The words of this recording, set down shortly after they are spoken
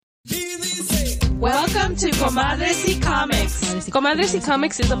Welcome to Comadres y Comics. Comadres y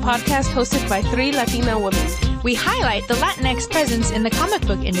Comics is a podcast hosted by three Latina women. We highlight the Latinx presence in the comic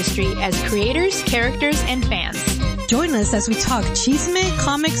book industry as creators, characters, and fans. Join us as we talk chisme,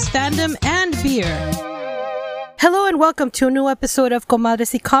 comics, fandom, and beer. Hello and welcome to a new episode of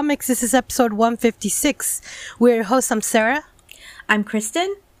Comadres y Comics. This is episode 156. We're your hosts. I'm Sarah. I'm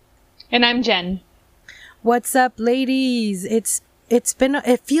Kristen. And I'm Jen. What's up, ladies? It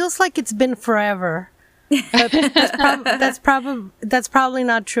feels like it's been forever. But that's probably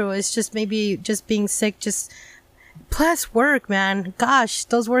not true. It's just maybe just being sick, plus work, man. Gosh,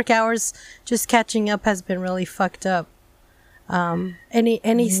 those work hours just catching up has been really fucked up.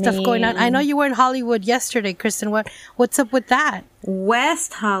 Any stuff going on? I know you were in Hollywood yesterday, Kristen. What's up with that?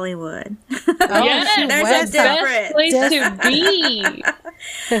 West Hollywood. Yes, there's a difference. Place to be.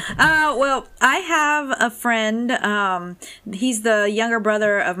 Well, I have a friend. He's the younger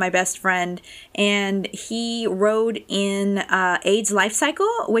brother of my best friend, and he rode in AIDS Life Cycle,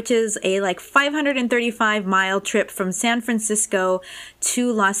 which is a 535-mile trip from San Francisco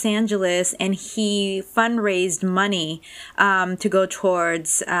to Los Angeles, and he fundraised money to go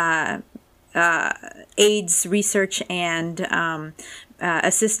towards AIDS research and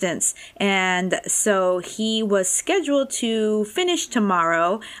assistance. And so he was scheduled to finish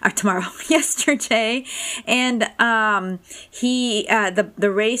yesterday. And the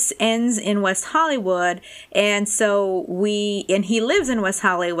race ends in West Hollywood. And so he lives in West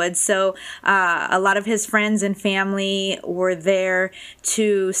Hollywood. So a lot of his friends and family were there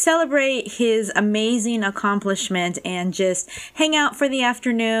to celebrate his amazing accomplishment and just hang out for the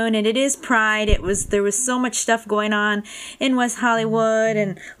afternoon. And it is Pride. There was so much stuff going on in West Hollywood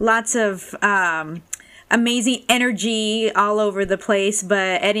and lots of amazing energy all over the place.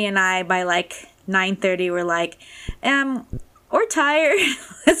 But Eddie and I, by 9:30, were like, we're tired.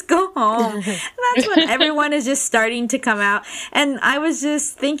 Let's go home. That's when everyone is just starting to come out. And I was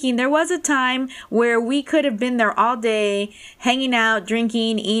just thinking, there was a time where we could have been there all day, hanging out,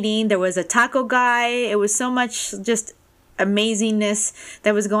 drinking, eating. There was a taco guy. It was so much just amazingness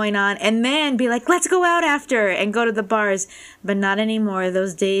that was going on, and then be like, let's go out after and go to the bars. But not anymore.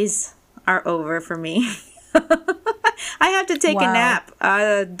 Those days are over for me. I have to take a nap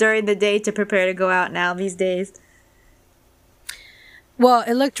during the day to prepare to go out now these days. Well,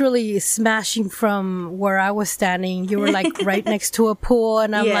 it looked really smashing from where I was standing. You were right next to a pool,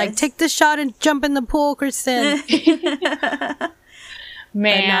 and I'm like, take the shot and jump in the pool, Kristen.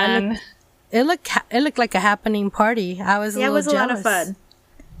 Man. It looked like a happening party. I was it was a jealous. lot of fun.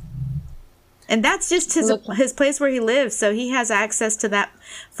 And that's just his place where he lives, so he has access to that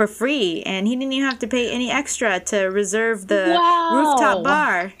for free, and he didn't even have to pay any extra to reserve the rooftop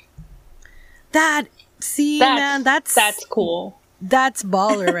bar. Man, that's cool. That's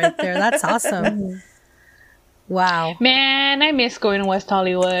baller right there. That's awesome. Wow. Man, I miss going to West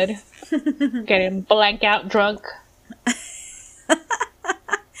Hollywood. Getting blank out drunk.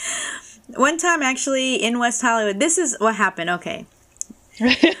 One time, actually, in West Hollywood, this is what happened. Okay.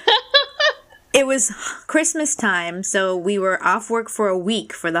 It was Christmas time, so we were off work for a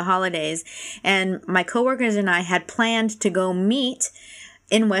week for the holidays, and my coworkers and I had planned to go meet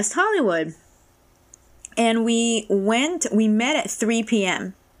in West Hollywood. And we met at 3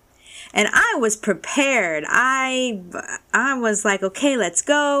 p.m. And I was prepared. I was like, okay, let's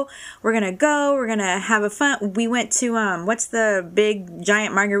go. We're going to have a fun. We went to, what's the big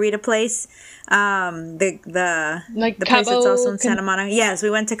giant margarita place? The place that's also in Santa Monica. Yes, we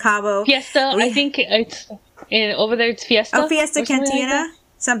went to Cabo. Fiesta, I think it's over there. It's Fiesta. Oh, Fiesta Cantina?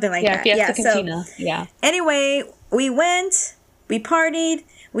 Something like that. Fiesta Cantina. So, anyway, we went, we partied,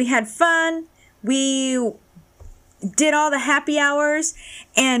 we had fun, we did all the happy hours,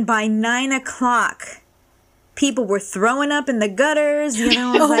 and by 9 o'clock, people were throwing up in the gutters. You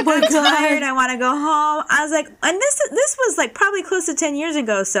know, I was like, I'm tired. I want to go home. I was like, and this was probably close to 10 years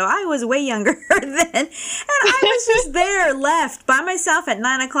ago, so I was way younger then. And I was just there, left by myself at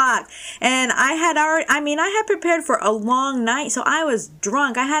 9 o'clock. And I had prepared for a long night, so I was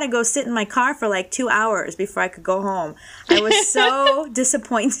drunk. I had to go sit in my car for 2 hours before I could go home. I was so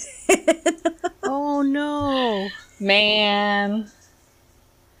disappointed. Oh, no. Man.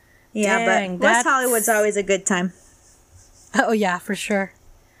 Yeah, Dang, but West Hollywood's always a good time. Oh, yeah, for sure.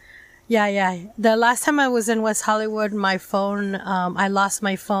 Yeah. The last time I was in West Hollywood, my phone, I lost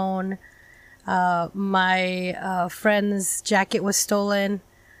my phone. My friend's jacket was stolen.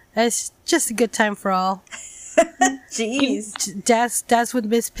 It's just a good time for all. Jeez. That's with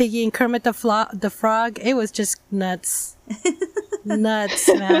Miss Piggy and Kermit the Frog. It was just nuts. Nuts,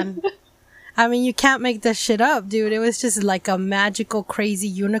 man. I mean, you can't make this shit up, dude. It was just like a magical, crazy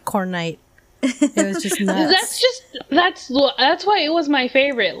unicorn night. It was just nuts. That's why it was my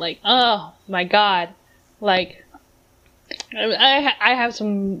favorite. Like, oh my god, like I have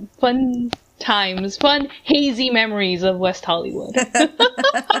some fun hazy memories of West Hollywood.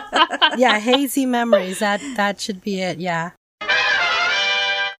 Yeah, hazy memories. That should be it. Yeah.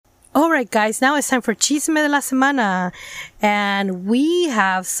 All right, guys. Now it's time for Chisme de la Semana, and we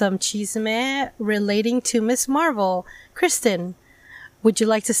have some chisme relating to Ms. Marvel. Kristen, would you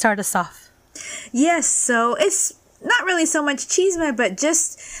like to start us off? Yes, so it's not really so much chisme, but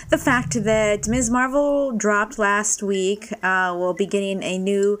just the fact that Ms. Marvel dropped last week. We'll be getting a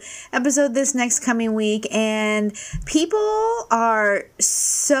new episode this next coming week, and people are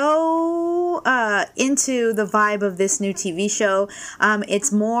so into the vibe of this new TV show.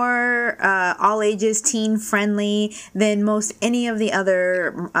 It's more all ages, teen friendly than most any of the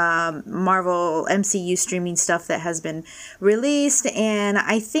other Marvel MCU streaming stuff that has been released, and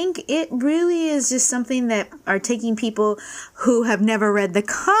I think it really is just something that are taking people who have never read the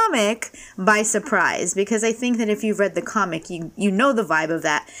comic by surprise, because I think that if you've read the comic, you know the vibe of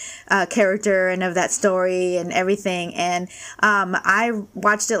that character and of that story and everything. And I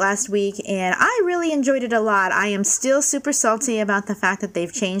watched it last week and I really enjoyed it a lot. I am still super salty about the fact that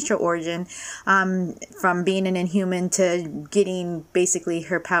they've changed her origin from being an Inhuman to getting basically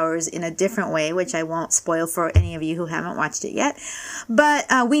her powers in a different way, which I won't spoil for any of you who haven't watched it yet. But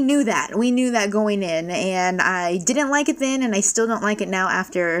we knew that going in, and I didn't like it then, and I still don't like it now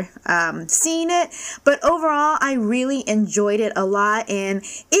after seeing it. But overall, I really enjoyed it a lot, and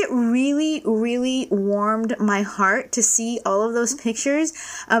it really, really warmed my heart to see all of those pictures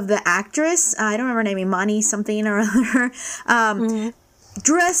of the actress. I don't remember her name, Imani something or other,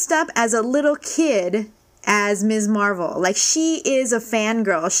 dressed up as a little kid as Ms. Marvel. Like, she is a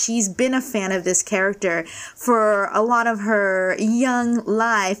fangirl. She's been a fan of this character for a lot of her young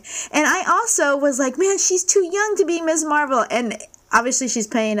life. And I also was like, man, she's too young to be Ms. Marvel. And obviously she's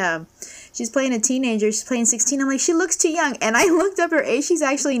playing a teenager. She's playing 16. I'm like, she looks too young. And I looked up her age. She's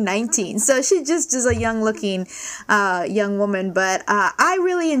actually 19. So she just is a young looking young woman. But I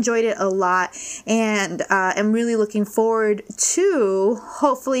really enjoyed it a lot, and am really looking forward to,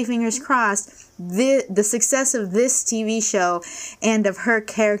 hopefully, fingers crossed, the success of this TV show and of her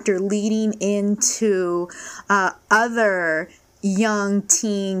character leading into other young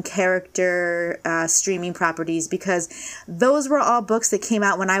teen character streaming properties, because those were all books that came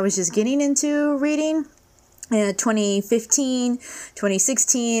out when I was just getting into reading. 2015,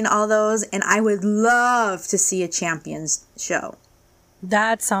 2016, all those, and I would love to see a Champions show.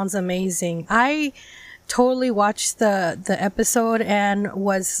 That sounds amazing. I totally watched the episode and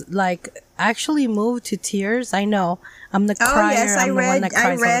was like actually moved to tears. I know I'm the crier. Oh yes, I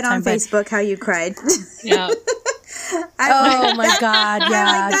read on Facebook how you cried. Yeah. Oh my god,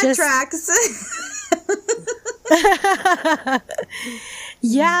 yeah. I like that tracks.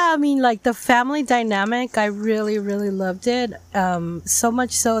 Yeah, I mean, like, the family dynamic, I really, really loved it. So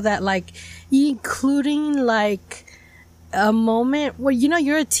much so that, like, including, like, a moment where, you know,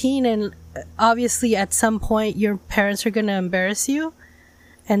 you're a teen and obviously at some point your parents are going to embarrass you.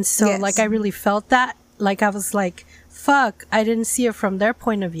 And so, yes, like, I really felt that. Like, I was like, fuck, I didn't see it from their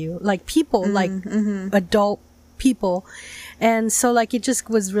point of view. Like, people, adult people. And so, like, it just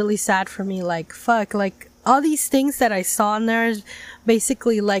was really sad for me. Like, fuck, like, all these things that I saw in there is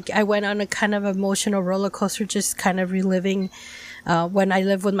basically, like, I went on a kind of emotional roller coaster, just kind of reliving when I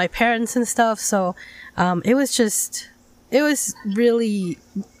lived with my parents and stuff. So it was really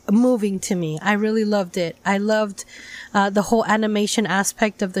moving to me. I really loved it. I loved the whole animation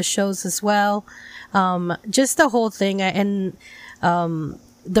aspect of the shows as well. Just the whole thing, and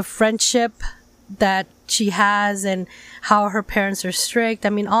the friendship that she has and how her parents are strict. I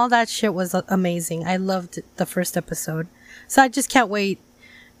mean, all that shit was amazing. I loved the first episode. So I just can't wait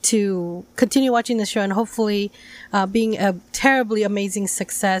to continue watching the show, and hopefully being a terribly amazing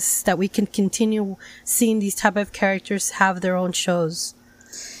success that we can continue seeing these type of characters have their own shows.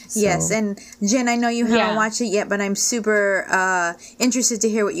 So. Yes, and Jen, I know you haven't watched it yet, but I'm super interested to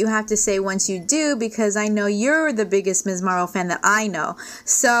hear what you have to say once you do, because I know you're the biggest Ms. Marvel fan that I know.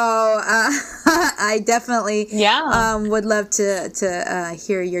 So I definitely would love to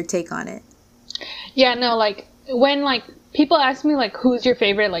hear your take on it. Yeah, no, like, when, like, people ask me, like, who's your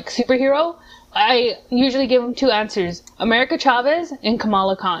favorite, like, superhero, I usually give them two answers: America Chavez and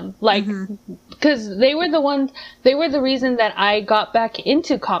Kamala Khan. Like, because they were the reason that I got back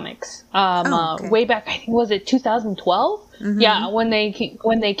into comics. Way back, I think, was it 2012? Yeah, when they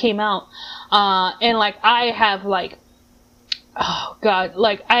came out. And, like, I have, like, oh god,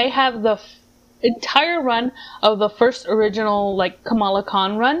 like, I have the entire run of the first original, like, Kamala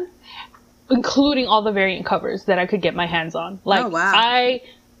Khan run, including all the variant covers that I could get my hands on. Like, oh, wow. I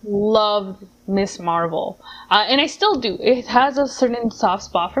loved Miss Marvel. And I still do. It has a certain soft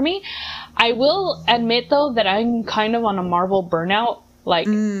spot for me. I will admit, though, that I'm kind of on a Marvel burnout. Like,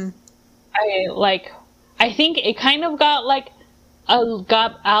 I think it kind of got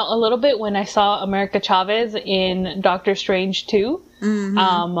out a little bit when I saw America Chavez in Doctor Strange 2.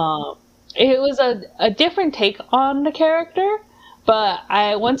 Mm-hmm. It was a different take on the character, but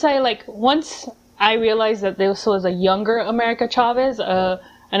once I realized that this was a younger America Chavez, an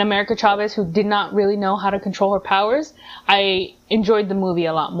America Chavez who did not really know how to control her powers, I enjoyed the movie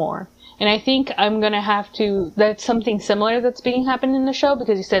a lot more. And I think I'm going to have to... That's something similar that's being happened in the show,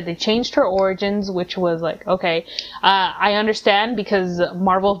 because you said they changed her origins, which was like, okay, I understand, because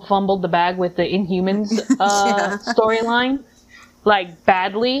Marvel fumbled the bag with the Inhumans storyline, like,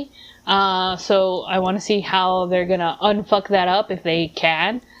 badly. So I want to see how they're going to unfuck that up if they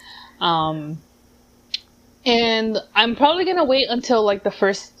can. And I'm probably going to wait until, like, the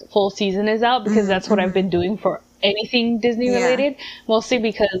first full season is out, because that's what I've been doing for anything Disney related, mostly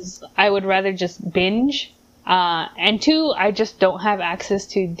because I would rather just binge, and 2, I just don't have access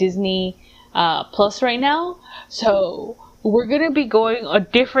to Disney Plus right now, so we're gonna be going a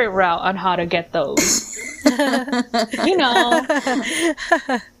different route on how to get those. You know.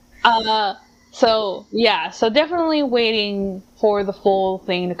 So definitely waiting for the full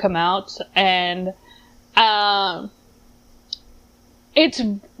thing to come out, and it's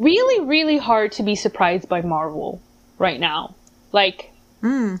really, really hard to be surprised by Marvel right now. Like,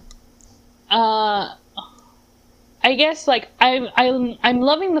 I guess, like, I'm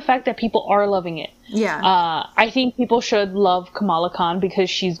loving the fact that people are loving it. Yeah. I think people should love Kamala Khan because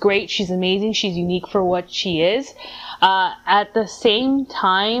she's great, she's amazing, she's unique for what she is. At the same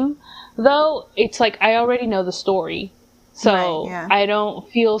time, though, it's like I already know the story. So I don't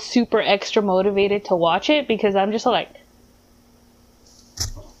feel super extra motivated to watch it, because I'm just like,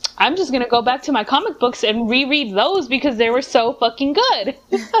 I'm just going to go back to my comic books and reread those because they were so fucking good.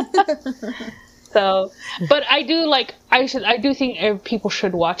 So, but I do think people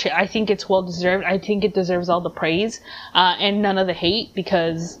should watch it. I think it's well deserved. I think it deserves all the praise, and none of the hate,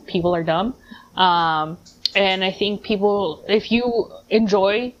 because people are dumb. And I think if you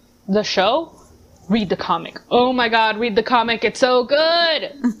enjoy the show, read the comic. Oh my God, read the comic. It's so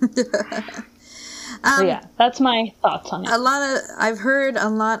good. Yeah, that's my thoughts on it. I've heard a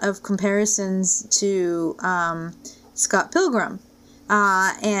lot of comparisons to Scott Pilgrim.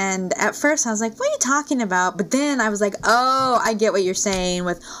 And at first I was like, what are you talking about? But then I was like, oh, I get what you're saying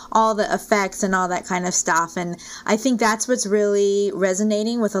with all the effects and all that kind of stuff. And I think that's what's really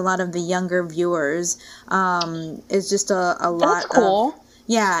resonating with a lot of the younger viewers. It's just a lot. That's cool.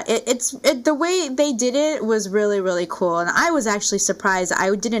 Yeah, it's the way they did it was really, really cool. And I was actually surprised.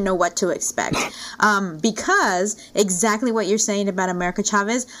 I didn't know what to expect. Because exactly what you're saying about America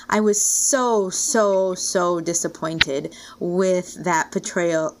Chavez, I was so disappointed with that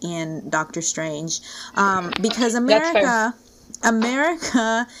portrayal in Doctor Strange. Because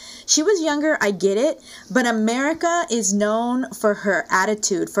America, she was younger, I get it, but America is known for her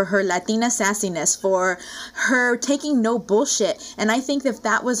attitude, for her Latina sassiness, for her taking no bullshit. And I think if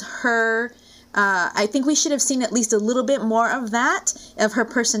that was her, I think we should have seen at least a little bit more of that, of her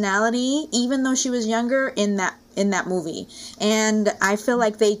personality, even though she was younger in that movie. And I feel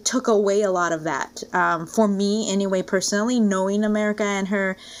like they took away a lot of that, for me anyway, personally, knowing America and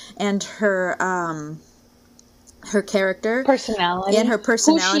her personality and her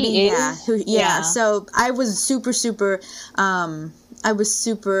personality. Who she is. So I was super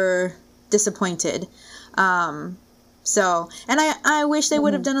disappointed. So, and I wish they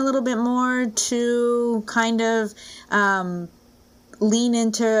would have done a little bit more to kind of lean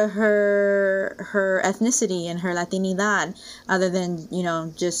into her ethnicity and her Latinidad, other than, you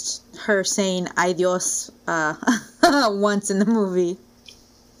know, just her saying "ay Dios" once in the movie.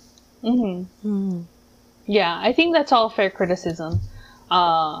 Yeah, I think that's all fair criticism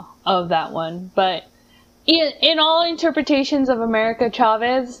of that one. But in all interpretations of America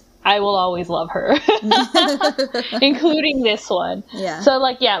Chavez, I will always love her, including this one. Yeah. So,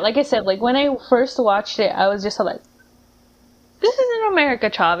 like I said, like, when I first watched it, I was just like, this isn't America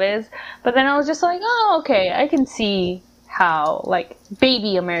Chavez. But then I was just like, oh, okay, I can see how, like,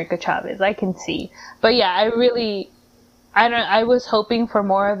 baby America Chavez, I can see. But yeah, I was hoping for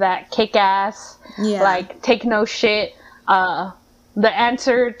more of that kick-ass, like, take no shit, the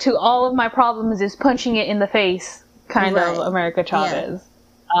answer to all of my problems is punching it in the face kind of America Chavez.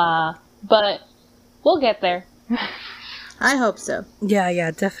 But we'll get there. I hope so.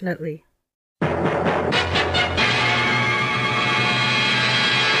 Yeah, definitely.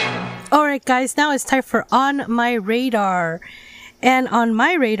 All right, guys, now it's time for On My Radar. And on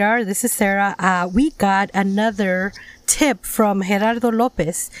my radar, this is Sarah, we got another tip from Gerardo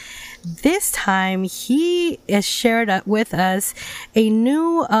Lopez. This time, he has shared with us a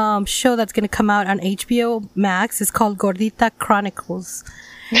new show that's going to come out on HBO Max. It's called Gordita Chronicles.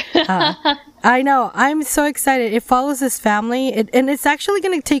 I know. I'm so excited. It follows this family, and it's actually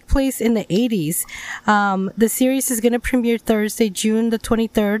going to take place in the 80s. The series is going to premiere Thursday, June the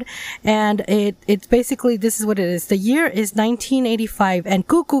 23rd, and it's basically, this is what it is. The year is 1985, and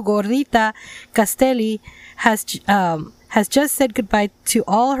Cucu Gordita Castelli has just said goodbye to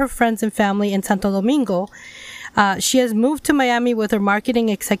all her friends and family in Santo Domingo. She has moved to Miami with her marketing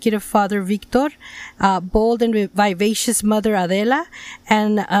executive father, Victor, bold and vivacious mother, Adela,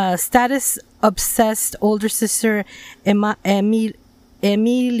 and status-obsessed older sister, Emilia.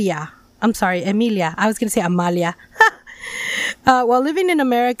 I'm sorry, Emilia. I was going to say Amalia. While living in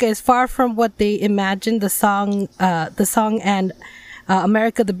America is far from what they imagined, the song and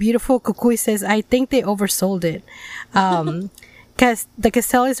America the Beautiful, Cucuy says, I think they oversold it. Because the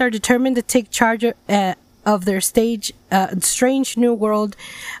Castellis are determined to take charge of their Strange New World,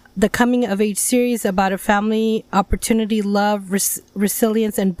 the coming of age series about a family, opportunity, love,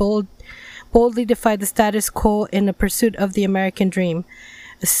 resilience, and boldly defy the status quo in the pursuit of the American dream.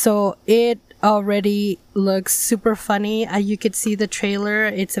 So it already looks super funny. You could see the trailer.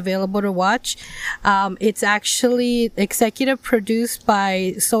 It's available to watch. It's actually executive produced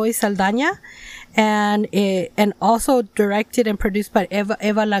by Zoe Saldana, and also directed and produced by Eva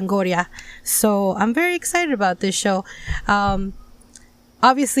Longoria. So I'm very excited about this show.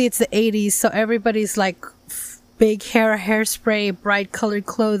 Obviously it's the 80s, so everybody's like big hairspray, bright colored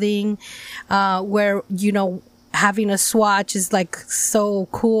clothing, where, you know, having a swatch is like so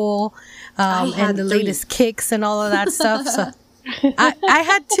cool, and the latest kicks and all of that stuff. So I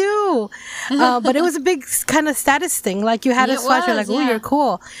had two, but it was a big kind of status thing. Like you had a swatch, you're like, oh, you're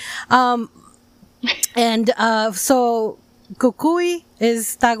cool. And so Cucuy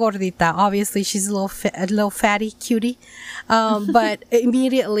is ta gordita. Obviously, she's a little fatty cutie. But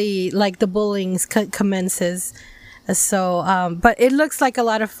immediately, like, the bullying commences. So, but it looks like a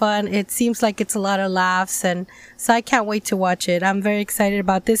lot of fun. It seems like it's a lot of laughs, and so I can't wait to watch it. I'm very excited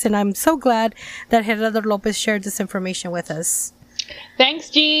about this, and I'm so glad that Gerardo Lopez shared this information with us. Thanks,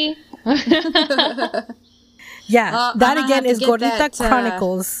 G. Yeah, that again is Gordita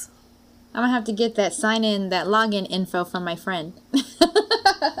Chronicles. I'm gonna have to get that that login info from my friend, so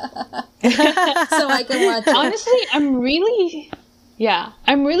I can watch it. Honestly, I'm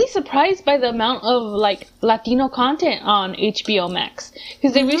really surprised by the amount of like Latino content on HBO Max,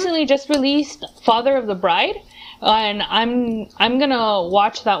 because they recently just released Father of the Bride, and I'm gonna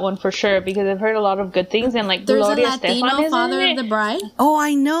watch that one for sure because I've heard a lot of good things, and like there's Gloria a Latino Estefan is Father in of the it. Bride. Oh,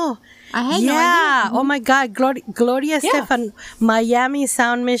 I know. I had no idea. Oh my God, Gloria Estefan, Miami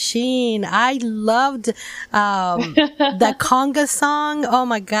Sound Machine. I loved that conga song. Oh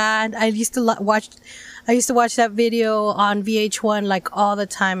my God, I used to watch that video on VH1 like all the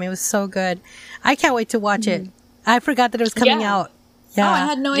time. It was so good. I can't wait to watch it. I forgot that it was coming out. Yeah, Oh, I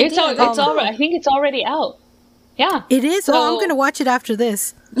had no idea. It's already. I think it's already out. Yeah, it is. So, I'm gonna watch it after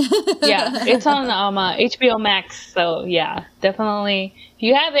this. Yeah, it's on HBO Max. So yeah, definitely. If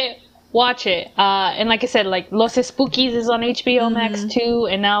you have it, watch it. And like I said, like Los Spookies is on HBO Max too,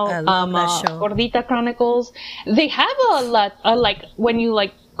 and now Gordita Chronicles. They have a lot. Like when you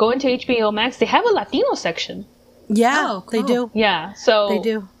like go into HBO Max, they have a Latino section. Yeah, they do. Yeah, so they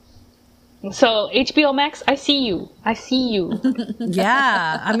do. So HBO Max, I see you.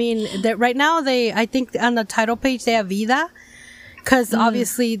 Yeah, I mean, right now I think on the title page they have Vida, because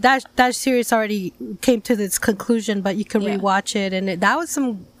obviously that series already came to its conclusion, but you can rewatch it, and that was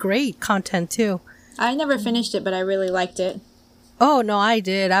some great content too. I never finished it, but I really liked it. Oh no, I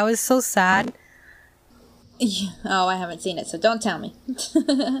did. I was so sad. Oh, I haven't seen it, so don't tell me.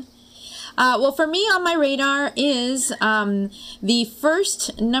 Well, for me, on my radar is the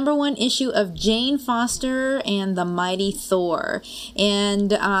first #1 issue of Jane Foster and the Mighty Thor.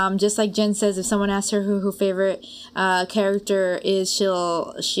 And just like Jen says, if someone asks her who her favorite character is,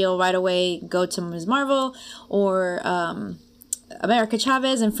 she'll right away go to Ms. Marvel or America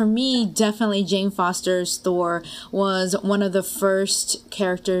Chavez. And for me, definitely Jane Foster's Thor was one of the first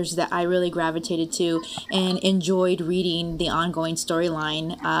characters that I really gravitated to and enjoyed reading the ongoing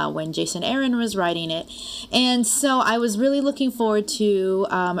storyline when Jason Aaron was writing it. And so I was really looking forward to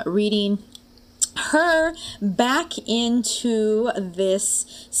reading her back into this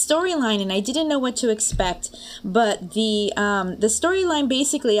storyline, and I didn't know what to expect. But the storyline,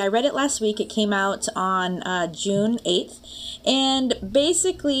 basically, I read it last week. It came out on June 8th, and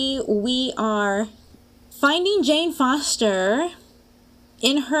basically we are finding Jane Foster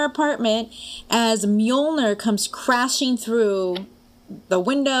in her apartment as Mjolnir comes crashing through the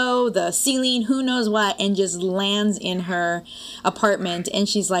window, the ceiling, who knows what, and just lands in her apartment. And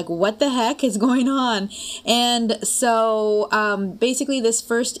she's like, what the heck is going on? And so basically this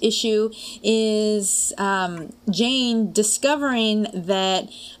first issue is Jane discovering that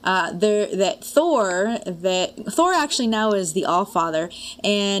Thor actually now is the Allfather,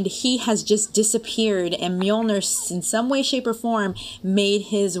 and he has just disappeared, and Mjolnir in some way, shape, or form made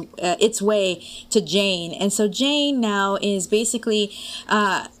its way to Jane. And so Jane now is basically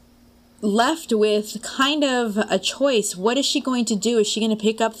left with kind of a choice. What is she going to do? Is she going to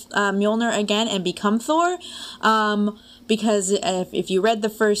pick up Mjolnir again and become Thor? Because if you read the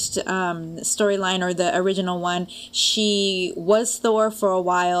first storyline, or the original one, she was Thor for a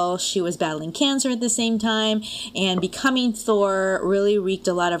while. She was battling cancer at the same time, and becoming Thor really wreaked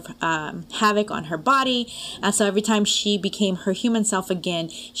a lot of havoc on her body. And so every time she became her human self again,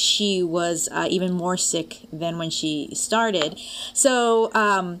 she was even more sick than when she started. So,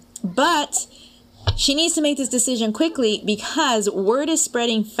 but she needs to make this decision quickly, because word is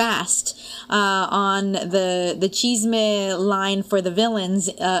spreading fast on the chisme line for the villains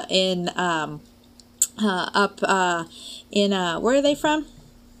in where are they from?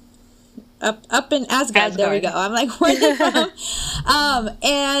 Up in Asgard. There we go. I'm like, where are they from?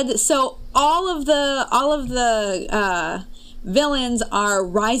 And so all of the villains are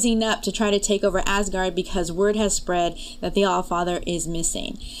rising up to try to take over Asgard, because word has spread that the Allfather is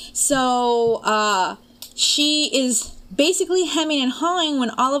missing. So she is basically hemming and hawing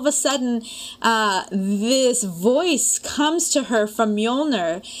when all of a sudden this voice comes to her from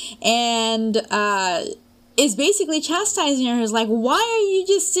Mjolnir, and is basically chastising her. Is like, why are you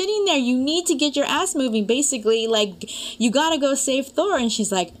just sitting there? You need to get your ass moving. Basically, like, you gotta go save Thor. And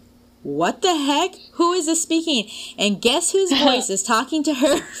she's like, what the heck? Who is this speaking? And guess whose voice is talking to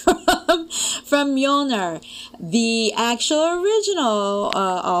her from Mjolnir? The actual original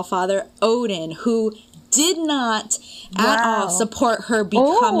Allfather, Odin, who did not at all support her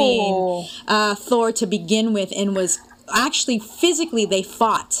becoming Thor to begin with, and was actually physically, they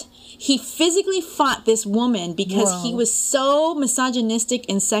fought. He physically fought this woman because he was so misogynistic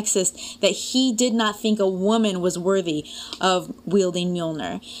and sexist that he did not think a woman was worthy of wielding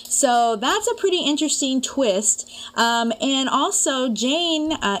Mjolnir. So that's a pretty interesting twist. And also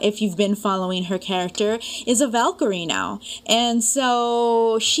Jane, if you've been following her character, is a Valkyrie now. And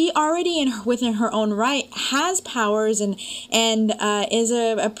so she already within her own right has powers and is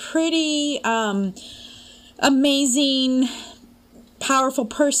a pretty amazing, powerful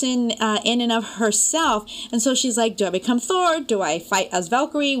person in and of herself. And so she's like, do I become Thor? Do I fight as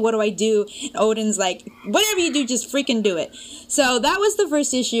Valkyrie? What do I do? And Odin's like, whatever you do, just freaking do it. So that was the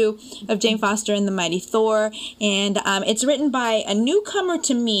first issue of Jane Foster and the Mighty Thor, and it's written by a newcomer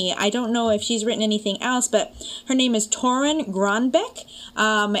to me. I don't know if she's written anything else, but her name is Torunn Grønbekk,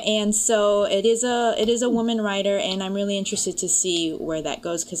 and so it is a woman writer, and I'm really interested to see where that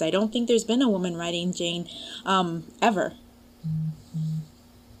goes, because I don't think there's been a woman writing Jane ever.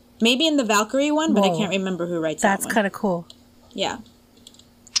 Maybe in the Valkyrie one, but I can't remember who writes that one. That's kind of cool. Yeah.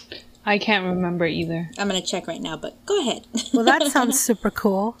 I can't remember either. I'm going to check right now, but go ahead. Well, that sounds super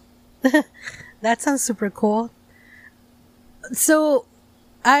cool. That sounds super cool. So,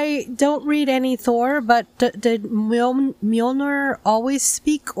 I don't read any Thor, but did Mjolnir always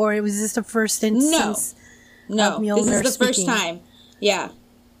speak, or was this the first instance? No, of Mjolnir this is the first speaking? time. Yeah.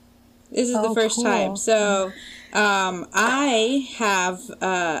 This is the first time. So, I have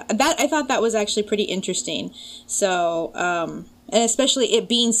I thought that was actually pretty interesting. So, and especially it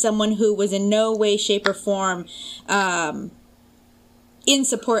being someone who was in no way, shape, or form in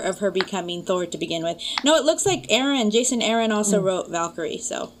support of her becoming Thor to begin with. No, it looks like Jason Aaron also wrote Valkyrie.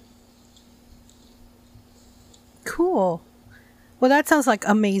 So cool. Well, that sounds like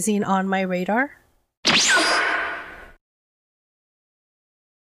amazing on my radar.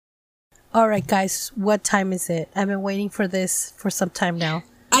 All right, guys, what time is it? I've been waiting for this for some time now.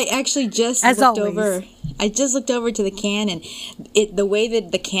 I actually just looked over to the can, and the way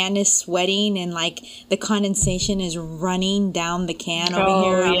that the can is sweating and like the condensation is running down the can over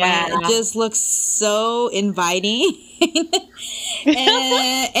here. Yeah. It just looks so inviting.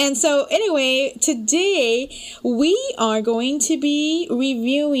 and so anyway, today we are going to be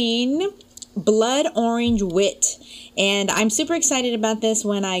reviewing Blood Orange Wit. And I'm super excited about this.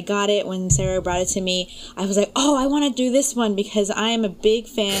 When I got it, when Sarah brought it to me, I was like, oh, I want to do this one because I am a big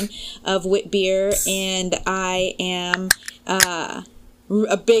fan of wit beer, and I am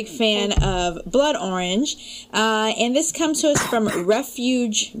a big fan of Blood Orange. And this comes to us from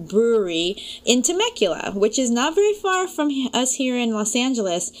Refuge Brewery in Temecula, which is not very far from us here in Los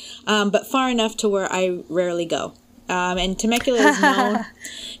Angeles, but far enough to where I rarely go. And Temecula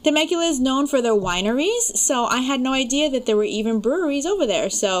is known for their wineries, so I had no idea that there were even breweries over there.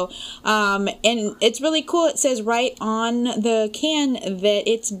 So, and it's really cool. It says right on the can that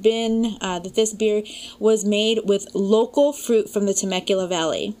it's been that this beer was made with local fruit from the Temecula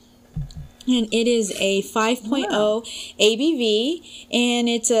Valley. And it is a 5.0 ABV, and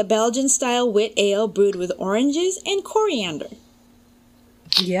it's a Belgian-style wit ale brewed with oranges and coriander.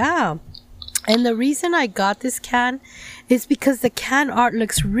 Yeah. And the reason I got this can is because the can art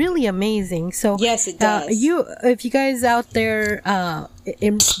looks really amazing. So yes, it does. If you guys out there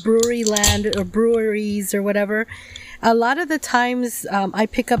in brewery land or breweries or whatever, a lot of the times I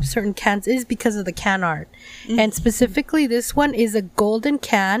pick up certain cans is because of the can art. Mm-hmm. And specifically this one is a golden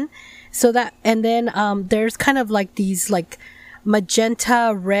can. So that, and then there's kind of like these like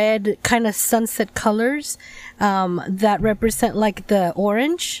magenta, red kind of sunset colors that represent like the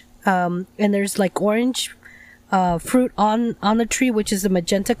orange. And there's like orange fruit on the tree, which is a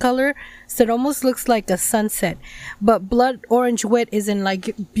magenta color, so it almost looks like a sunset. But Blood Orange Wit is in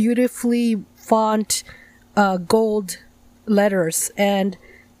like beautifully font gold letters, and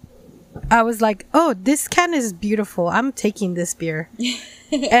I was like, oh, this can is beautiful, I'm taking this beer.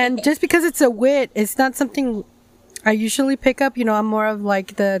 And just because it's a wit, it's not something I usually pick up. You know, I'm more of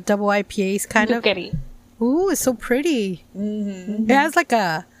like the double IPAs kind of. Ooh, it's so pretty. Mm-hmm. It has like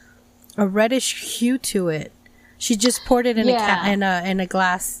a reddish hue to it. She just poured it in a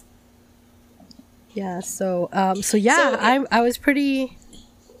glass. Yeah. So I was pretty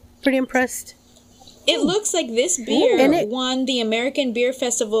impressed. It looks like this beer won the American Beer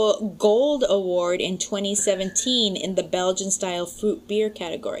Festival Gold Award in 2017 in the Belgian style fruit beer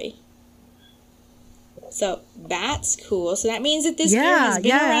category. So that's cool. So that means that this beer has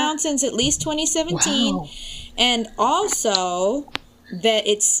been around since at least 2017. Wow. And also that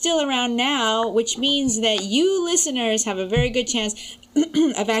it's still around now, which means that you listeners have a very good chance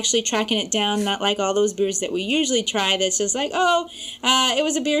of actually tracking it down, not like all those beers that we usually try that's just like, it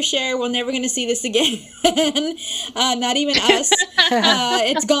was a beer share, we're never going to see this again. Not even us.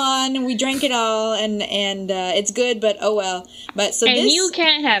 It's gone, we drank it all, and it's good, but oh well. But so you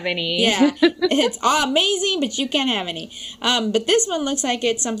can't have any. Yeah, it's amazing, but you can't have any. But this one looks like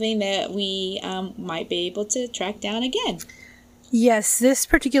it's something that we might be able to track down again. Yes, this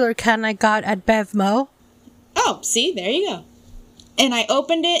particular can I got at BevMo. Oh, see, there you go. And I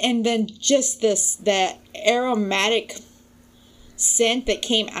opened it, and then just that aromatic scent that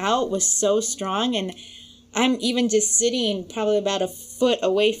came out was so strong. And I'm even just sitting probably about a foot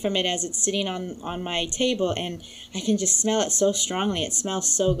away from it as it's sitting on my table, and I can just smell it so strongly. It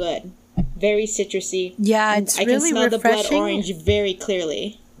smells so good. Very citrusy. Yeah, it's really refreshing. I can smell the blood orange very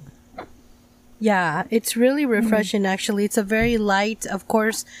clearly. Yeah, it's really refreshing, actually. It's a very light. Of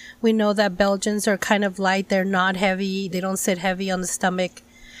course, we know that Belgians are kind of light. They're not heavy. They don't sit heavy on the stomach.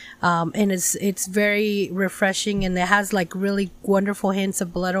 And it's very refreshing, and it has like really wonderful hints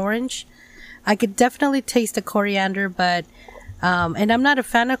of blood orange. I could definitely taste the coriander, but and I'm not a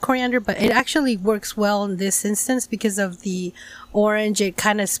fan of coriander, but it actually works well in this instance because of the orange. It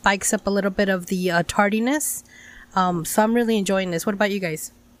kind of spikes up a little bit of the tardiness. So I'm really enjoying this. What about you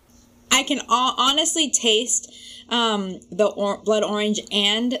guys? I can honestly taste the blood orange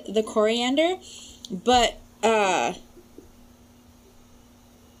and the coriander, but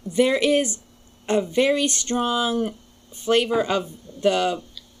there is a very strong flavor of the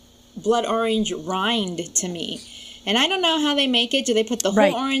blood orange rind to me. And I don't know how they make it. Do they put the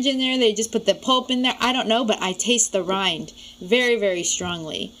whole orange in there? They just put the pulp in there? I don't know, but I taste the rind very, very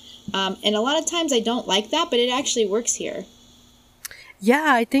strongly. And a lot of times I don't like that, but it actually works here.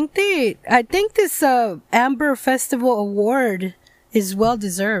 Yeah, I think this Amber Festival Award is well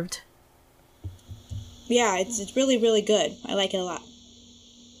deserved. Yeah, it's really, really good. I like it a lot.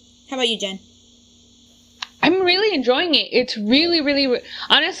 How about you, Jen? I'm really enjoying it. It's really, really,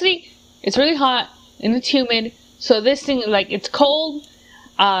 honestly, it's really hot and it's humid. So this thing, like, it's cold,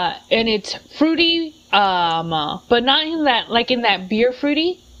 and it's fruity, but not in that beer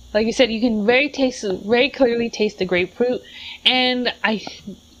fruity. Like you said, you can very clearly taste the grapefruit. And I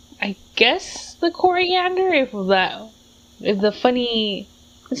guess the coriander, it's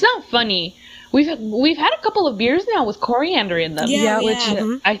not funny. We've had a couple of beers now with coriander in them,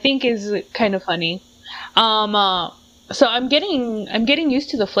 which I think is kind of funny. so I'm getting used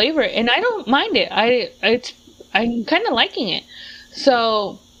to the flavor, and I don't mind it. I'm kind of liking it.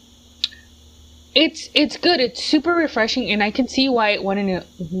 So it's good. It's super refreshing, and I can see why it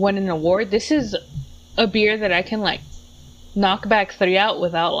won an award. This is a beer that I can like knock back 3 out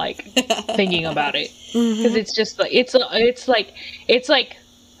without like thinking about it, because it's just like it's like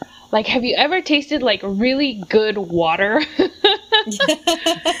have you ever tasted like really good water?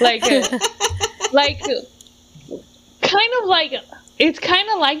 like kind of like it's kind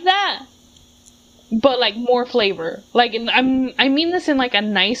of like that, but like more flavor. Like I mean this in like a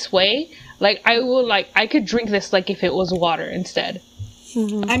nice way. Like I could drink this like if it was water instead.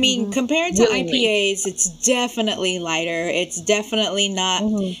 I mean, compared to IPAs, it's definitely lighter. It's definitely not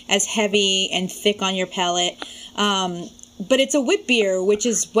as heavy and thick on your palate. But it's a wit beer, which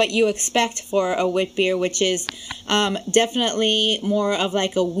is what you expect for a wit beer, which is definitely more of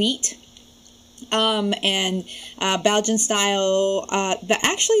like a wheat and Belgian style.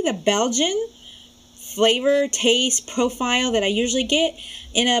 The Belgian flavor, taste, profile that I usually get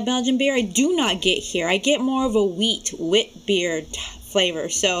in a Belgian beer, I do not get here. I get more of a wit beer flavor.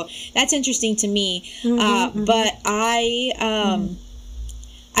 So that's interesting to me. But I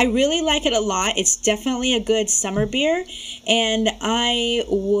really like it a lot. It's definitely a good summer beer, and I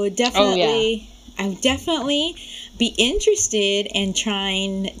would definitely be interested in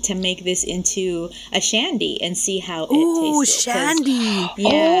trying to make this into a shandy and see how it tastes. Ooh, shandy!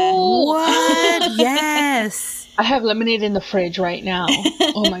 Yeah. What? Yes. I have lemonade in the fridge right now.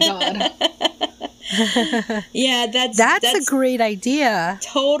 Oh my god. Yeah, that's a great idea.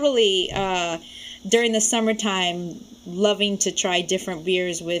 Totally. During the summertime, loving to try different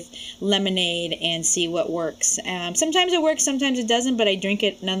beers with lemonade and see what works. Sometimes it works, sometimes it doesn't, but I drink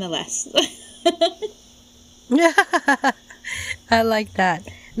it nonetheless. I like that.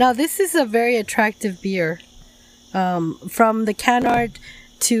 Now, this is a very attractive beer. From the can art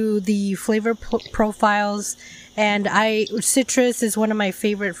to the flavor profiles, and citrus is one of my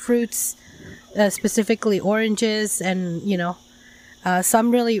favorite fruits, specifically oranges, and so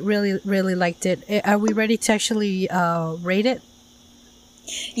I'm really liked it. Are we ready to actually rate it?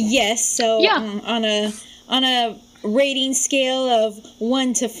 Yes. So yeah. On a rating scale of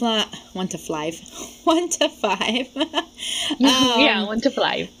 1 to 5. 1 to 5.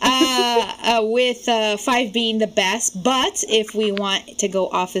 With 5 being the best, but if we want to go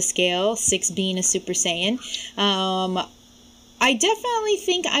off the scale, 6 being a Super Saiyan, I definitely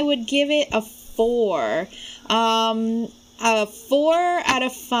think I would give it a 4. A 4 out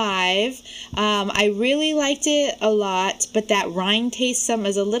of 5. I really liked it a lot, but that rind taste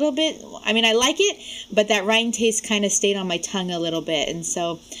is a little bit. I mean, I like it, but that rind taste kind of stayed on my tongue a little bit, and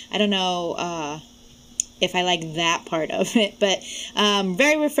so I don't know if I like that part of it. But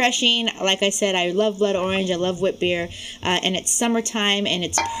very refreshing. Like I said, I love blood orange. I love wit beer, and it's summertime, and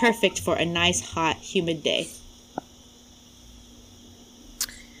it's perfect for a nice, hot, humid day.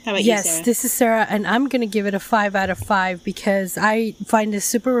 How about you, Sarah? This is Sarah, and I'm going to give it a 5 out of 5 because I find it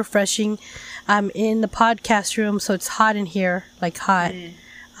super refreshing. I'm in the podcast room, so it's hot in here, like hot.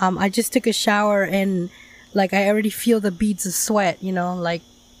 I just took a shower, and like I already feel the beads of sweat,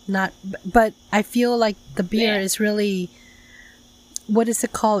 but I feel like the beer is really, what is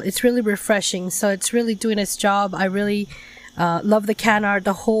it called? It's really refreshing, so it's really doing its job. I really love the can art,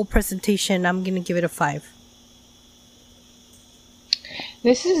 the whole presentation. I'm going to give it a 5.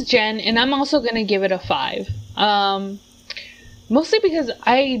 This is Jen, and I'm also going to give it a 5. Mostly because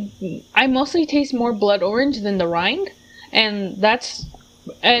I mostly taste more blood orange than the rind, and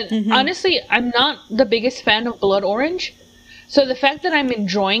honestly, I'm not the biggest fan of blood orange. So the fact that I'm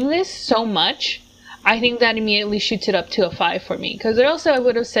enjoying this so much, I think that immediately shoots it up to a 5 for me. Because else I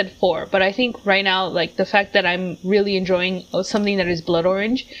would have said 4, but I think right now, like the fact that I'm really enjoying something that is blood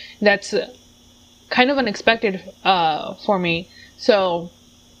orange, that's kind of unexpected for me. So,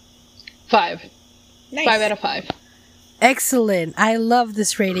 5. Nice. 5 out of 5. Excellent. I love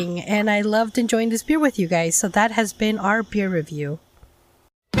this rating, and I loved enjoying this beer with you guys. So that has been our beer review.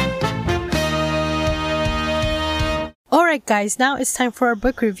 Alright guys, now it's time for our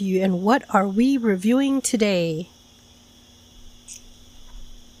book review. And what are we reviewing today?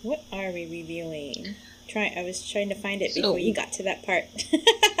 What are we reviewing? I was trying to find it before you got to that part.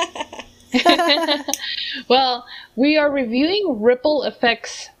 Well, we are reviewing Ripple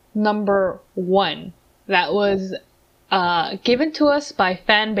Effects number 1. That was given to us by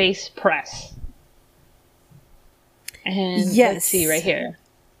Fanbase Press. And let's see right here.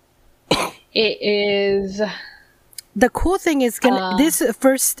 It is... The cool thing is this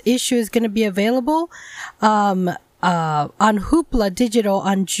first issue is going to be available on Hoopla Digital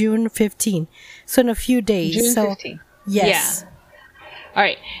on June 15. So in a few days. June 15. Yes. Yeah. All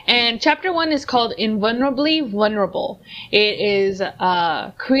right. And chapter 1 is called Invulnerably Vulnerable. It is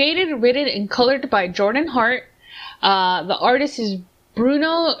created, written, and colored by Jordan Hart. The artist is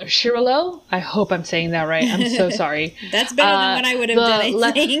Bruno Cirillo. I hope I'm saying that right. I'm so sorry. That's better than what I would have done,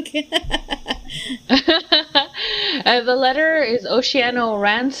 I think. The letter is Oceano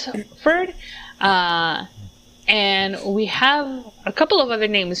Ransford. And we have a couple of other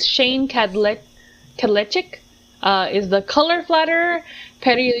names. Shane Kadlechik is the color flatterer.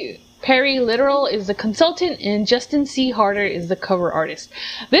 Perry Literal is the consultant, and Justin C. Harder is the cover artist.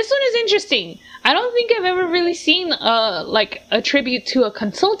 This one is interesting. I don't think I've ever really seen like a tribute to a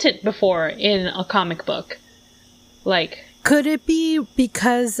consultant before in a comic book. Like, could it be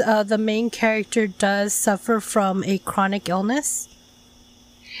because the main character does suffer from a chronic illness?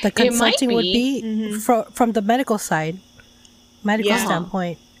 The consulting would be from the medical side, medical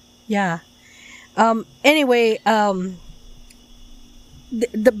standpoint. Yeah. Anyway,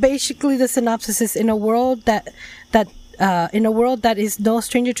 basically the synopsis is in a world that is no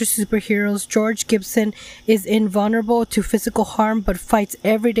stranger to superheroes, George Gibson is invulnerable to physical harm but fights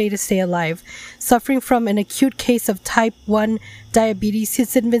every day to stay alive. Suffering from an acute case of type 1 diabetes,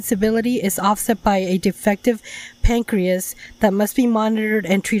 his invincibility is offset by a defective pancreas that must be monitored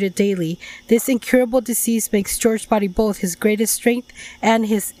and treated daily. This incurable disease makes George's body both his greatest strength and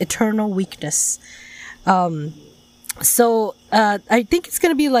his eternal weakness. So I think it's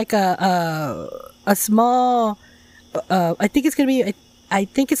gonna be like a small. It's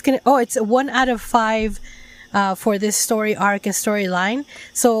a 1 out of 5 for this story arc and storyline.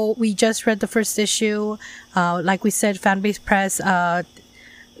 So we just read the first issue. Like we said, Fanbase Press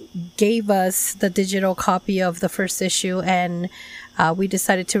gave us the digital copy of the first issue, and we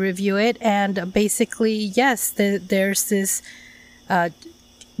decided to review it. And basically, yes, there's this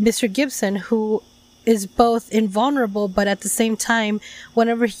Mr. Gibson who is both invulnerable, but at the same time,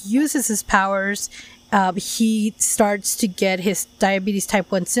 whenever he uses his powers, he starts to get his diabetes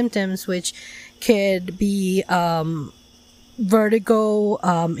type 1 symptoms, which could be vertigo,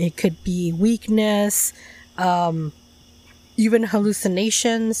 it could be weakness, even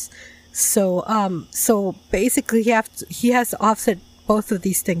hallucinations. So basically he has to offset both of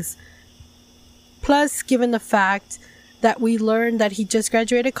these things. Plus, given the fact that we learned that he just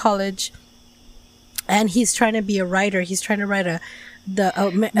graduated college and he's trying to be a writer, he's trying to write the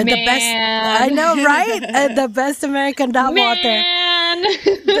best, I know, right? The best American novel out there.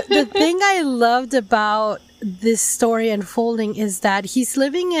 The thing I loved about this story unfolding is that he's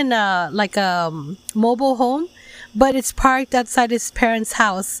living in a mobile home, but it's parked outside his parents'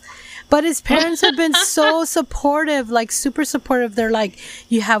 house. But his parents have been so supportive, like super supportive. They're like,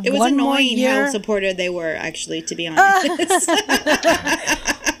 you have one more year. It was annoying how supportive they were, actually, to be honest.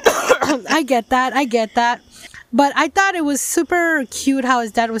 I get that. But I thought it was super cute how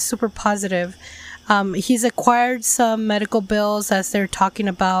his dad was super positive. He's acquired some medical bills as they're talking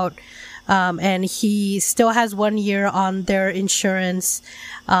about, and he still has 1 year on their insurance.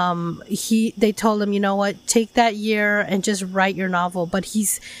 They told him, you know what, take that year and just write your novel. But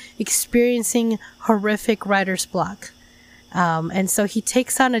he's experiencing horrific writer's block. And so he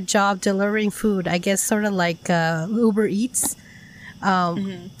takes on a job delivering food, I guess sort of like Uber Eats.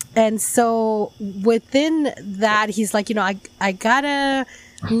 And so within that, he's like, you know, I gotta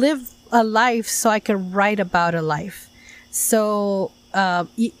live a life so I can write about a life. So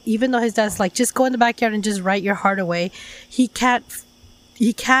even though his dad's like, just go in the backyard and just write your heart away, he can't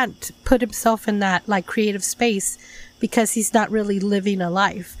put himself in that like creative space because he's not really living a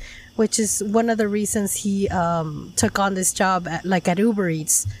life, which is one of the reasons he took on this job at Uber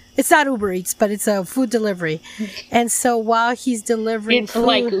Eats. It's not Uber Eats, but it's a food delivery. And so while he's delivering food...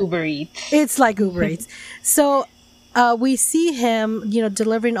 It's like Uber Eats. So we see him, you know,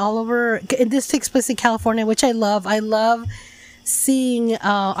 delivering all over... And this takes place in California, which I love. I love seeing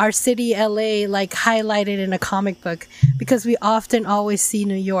our city, LA, like highlighted in a comic book because we often always see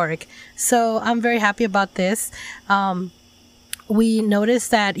New York. So I'm very happy about this. We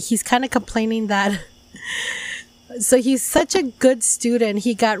noticed that he's kind of complaining that... So he's such a good student.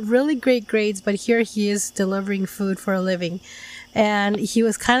 He got really great grades, but here he is delivering food for a living. And he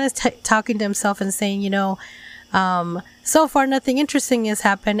was kind of talking to himself and saying, you know, so far nothing interesting has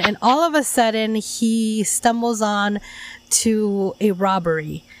happened. And all of a sudden he stumbles on to a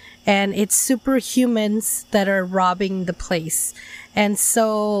robbery. And it's superhumans that are robbing the place. And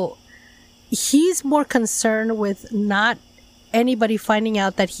so he's more concerned with not anybody finding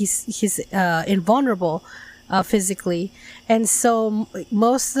out that he's invulnerable physically. And so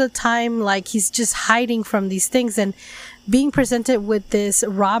most of the time, like, he's just hiding from these things, and being presented with this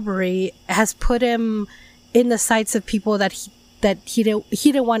robbery has put him in the sights of people that he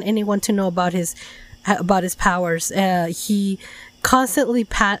didn't want anyone to know about his powers. He constantly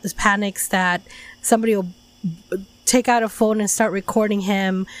panics that somebody will take out a phone and start recording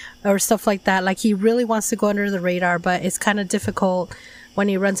him or stuff like that. Like, he really wants to go under the radar, but it's kind of difficult when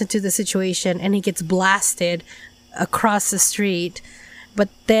he runs into the situation and he gets blasted across the street. But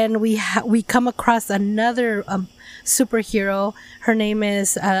then we come across another superhero. Her name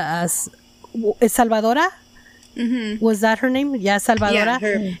is Salvadora. Mm-hmm. Was that her name? Yeah, Salvadora.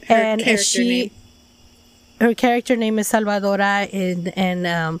 Yeah, her character name is Salvadora,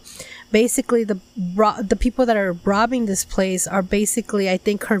 and basically the people that are robbing this place are basically, I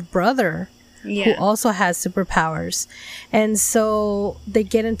think, her brother, who also has superpowers. And so they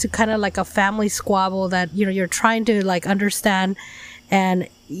get into kind of like a family squabble that, you know, you're trying to like understand. And,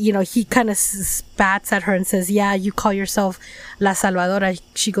 you know, he kind of spats at her and says, yeah, you call yourself La Salvadora.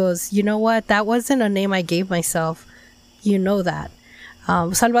 She goes, you know what? That wasn't a name I gave myself. You know that.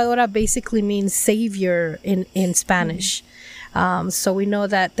 Salvadora basically means savior in Spanish. So we know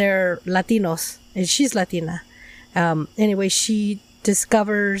that they're Latinos, and she's Latina. Anyway, she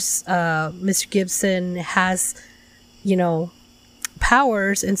discovers Mr. Gibson has, you know,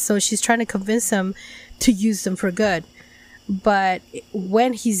 powers, and so she's trying to convince him to use them for good. But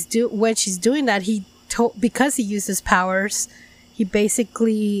when she's doing that, because he uses powers, he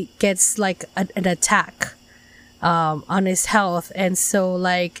basically gets like an attack on his health, and so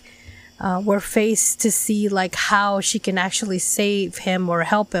like we're faced to see like how she can actually save him or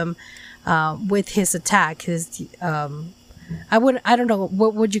help him with his attack. His I don't know,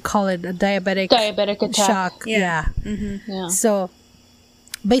 what would you call it? A diabetic attack. Shock. Yeah. Mm-hmm. Yeah. So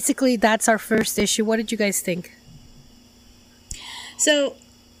basically, that's our first issue. What did you guys think? So,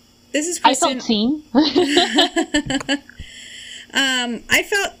 this is Kristen. I felt seen. I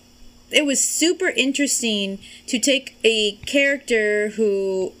felt it was super interesting to take a character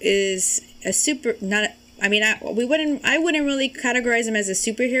who is a super, not, I mean, I wouldn't really categorize him as a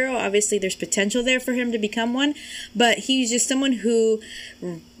superhero. Obviously, there's potential there for him to become one, but he's just someone who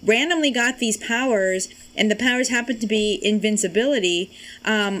randomly got these powers, and the powers happen to be invincibility,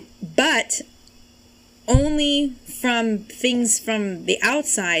 but only from things from the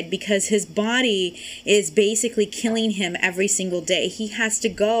outside, because his body is basically killing him every single day. He has to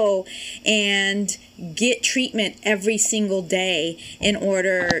go and get treatment every single day in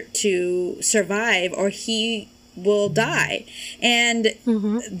order to survive, or he will die. And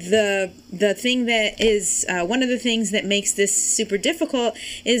the thing that is one of the things that makes this super difficult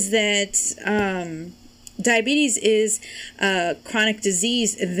is that diabetes is a chronic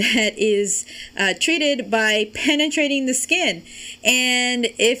disease that is treated by penetrating the skin. And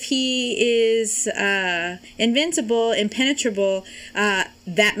if he is invincible, impenetrable,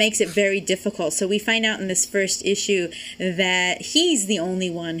 that makes it very difficult. So we find out in this first issue that he's the only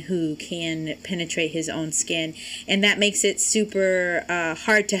one who can penetrate his own skin. And that makes it super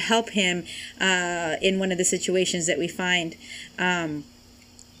hard to help him in one of the situations that we find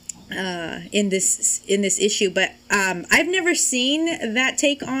in this issue. But I've never seen that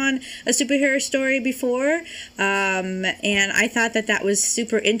take on a superhero story before, and I thought that was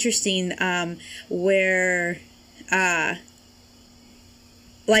super interesting, where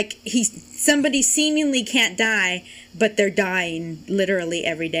like somebody seemingly can't die, but they're dying literally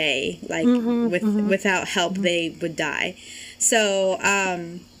every day, like without help they would die. So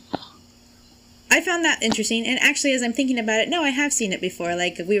I found that interesting, and actually, as I'm thinking about it, no, I have seen it before.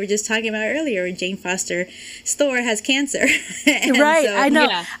 Like we were just talking about earlier, Jane Foster Store has cancer. Right, so, I know.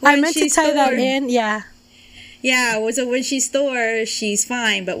 Yeah. I meant to tie that in, yeah. Yeah, so when she's Thor, she's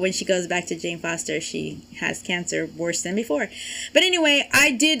fine, but when she goes back to Jane Foster, she has cancer worse than before. But anyway,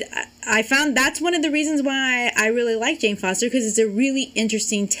 I found that's one of the reasons why I really like Jane Foster, because it's a really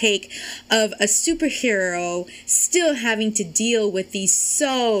interesting take of a superhero still having to deal with these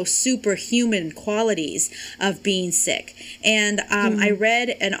so superhuman qualities of being sick. And I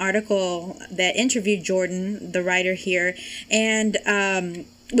read an article that interviewed Jordan, the writer here, and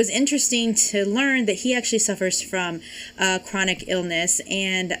was interesting to learn that he actually suffers from chronic illness,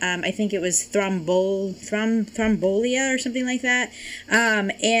 and I think it was thrombolia or something like that.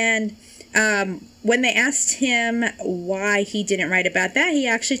 When they asked him why he didn't write about that, he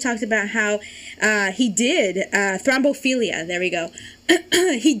actually talked about how he did thrombophilia. There we go.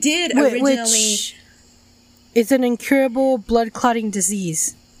 He did originally. Which is an incurable blood clotting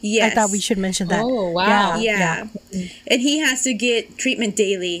disease. Yes. I thought we should mention that. Oh, wow. Yeah. And he has to get treatment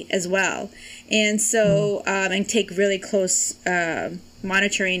daily as well. And so, and take really close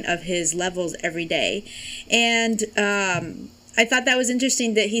monitoring of his levels every day. And I I thought that was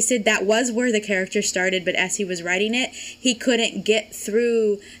interesting that he said that was where the character started, but as he was writing it, he couldn't get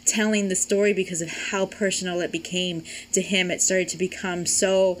through telling the story because of how personal it became to him. It started to become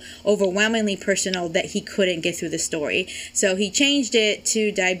so overwhelmingly personal that he couldn't get through the story. So he changed it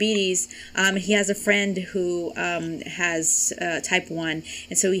to diabetes. He has a friend who has type 1,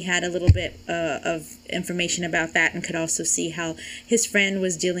 and so he had a little bit of information about that and could also see how his friend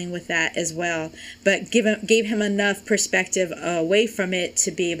was dealing with that as well, but gave him enough perspective away from it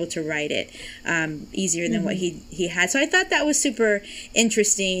to be able to write it easier than what he had. So I thought that was super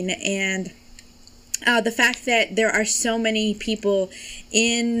interesting, and the fact that there are so many people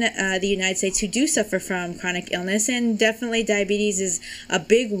in the United States who do suffer from chronic illness, and definitely diabetes is a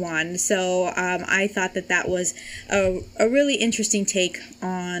big one. So I thought that was a really interesting take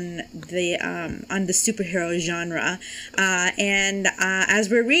on the superhero genre. And as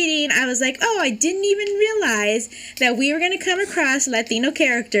we're reading, I was like, oh, I didn't even realize that we were going to come across Latino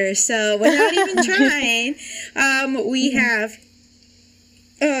characters. So without even trying, we have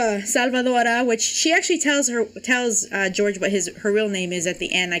Salvadora, which she actually tells George what her real name is at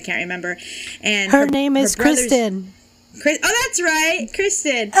the end. I can't remember. And her name is Kristen. Oh, that's right,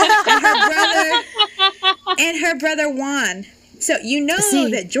 Kristen. And her brother Juan. So you know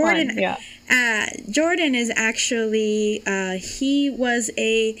that Jordan. Jordan is actually he was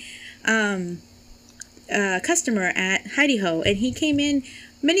a customer at Heidi Ho, and he came in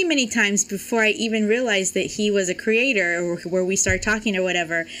many times before I even realized that he was a creator, or where we started talking or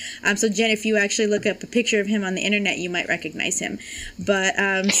whatever. So Jen, if you actually look up a picture of him on the internet, you might recognize him. But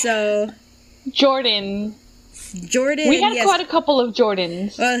so Jordan. We had quite a couple of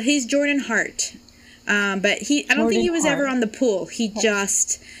Jordans. Well, he's Jordan Hart. But I don't think he was ever on the pool. He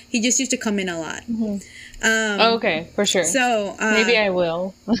just used to come in a lot. Okay, for sure. So maybe I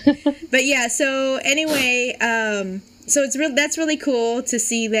will. But yeah, so anyway, so that's really cool to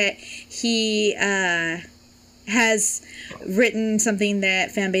see that he has written something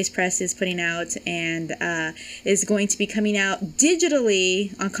that Fanbase Press is putting out, and is going to be coming out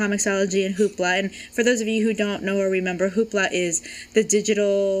digitally on Comixology and Hoopla. And for those of you who don't know or remember, Hoopla is the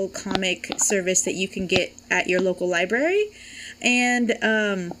digital comic service that you can get at your local library, and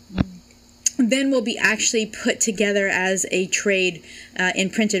then will be actually put together as a trade in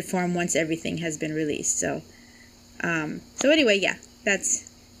printed form once everything has been released. So anyway, yeah,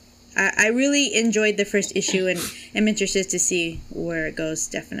 I really enjoyed the first issue, and am interested to see where it goes,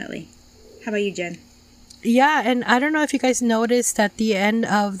 definitely. How about you, Jen? Yeah, and I don't know if you guys noticed at the end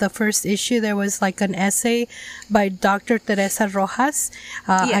of the first issue, there was like an essay by Dr. Teresa Rojas,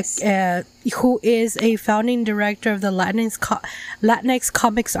 who is a founding director of the Latinx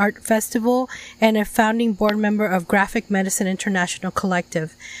Comics Art Festival and a founding board member of Graphic Medicine International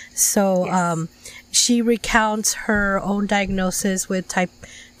Collective. So she recounts her own diagnosis with type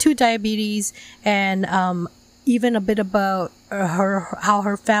 2 diabetes, and even a bit about how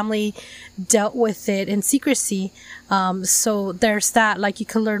her family dealt with it in secrecy. So there's that. Like, you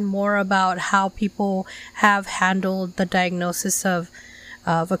can learn more about how people have handled the diagnosis of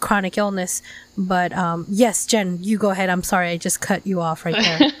a chronic illness. But yes, Jen, you go ahead. I'm sorry, I just cut you off right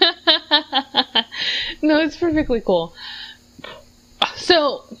there. No, it's perfectly cool.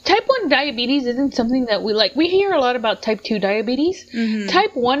 So, type 1 diabetes isn't something that we like. We hear a lot about type 2 diabetes. Mm-hmm.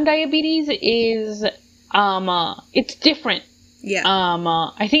 Type 1 diabetes is, it's different. Yeah.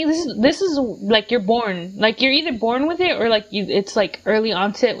 I think this is like you're born. Like, you're either born with it or like it's like early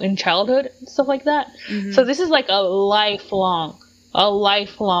onset in childhood, stuff like that. Mm-hmm. So this is like a lifelong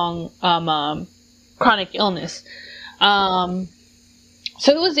chronic illness. So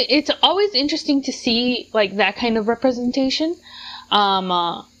it's always interesting to see like that kind of representation.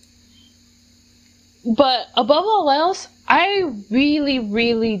 But above all else, I really,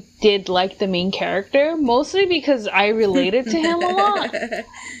 really did like the main character, mostly because I related to him a lot.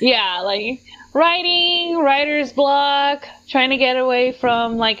 Yeah, like writer's block, trying to get away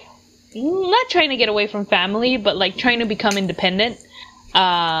from not trying to get away from family, but like trying to become independent,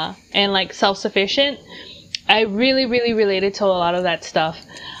 and like self-sufficient. I really, really related to a lot of that stuff.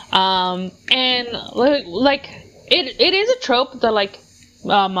 And like it is a trope that like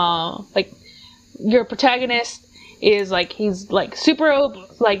your protagonist is like, he's like super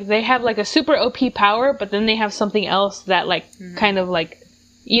like they have like a super OP power, but then they have something else that like kind of like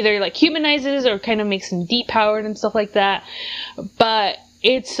either like humanizes or kind of makes them depowered and stuff like that. But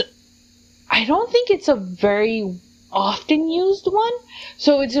I don't think it's a very often used one,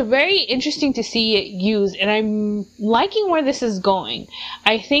 so it's very interesting to see it used, and I'm liking where this is going.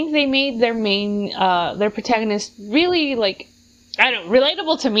 I think they made their main their protagonist really like, I don't know,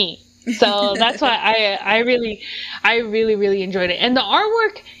 relatable to me. So that's why I really enjoyed it, and the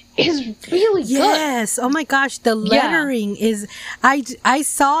artwork is really good. Yes. Oh my gosh, the lettering is. I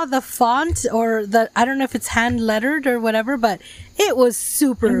saw the font, or the, I don't know if it's hand lettered or whatever, but it was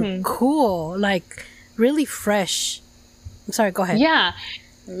super cool. Like really fresh. I'm sorry. Go ahead. Yeah,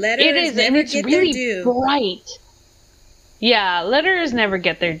 Letters it is, and it's really bright. Yeah, letters never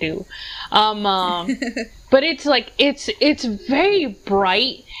get their due. But it's like it's very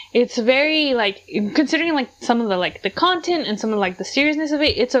bright. It's very, like, considering like some of the, like, the content and some of, like, the seriousness of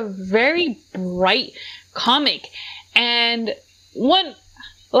it, it's a very bright comic. And one,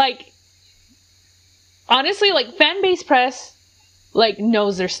 like, honestly, like, Fanbase Press, like,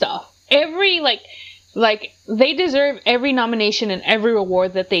 knows their stuff. Every, like they deserve every nomination and every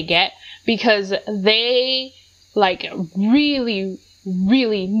reward that they get, because they, like, really,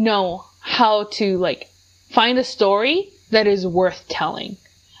 really know how to, like, find a story that is worth telling.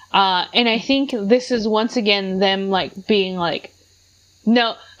 And I think this is once again them, like, being like,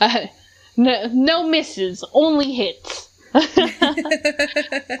 no misses, only hits.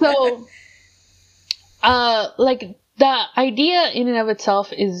 So, like, the idea in and of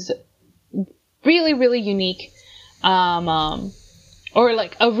itself is really, really unique. Or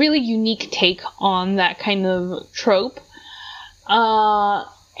like a really unique take on that kind of trope.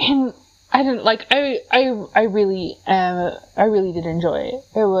 And I didn't like. I really did enjoy it.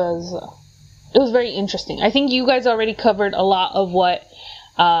 It was very interesting. I think you guys already covered a lot of what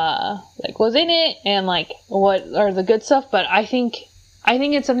like was in it and like what are the good stuff. But I think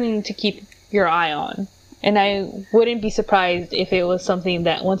it's something to keep your eye on, and I wouldn't be surprised if it was something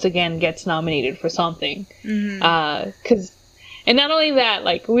that once again gets nominated for something. Because. And not only that,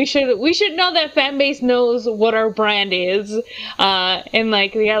 like, we should know that Fanbase knows what our brand is, and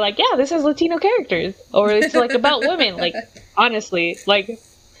like they are like, yeah, this has Latino characters, or it's like about women, like, honestly, like,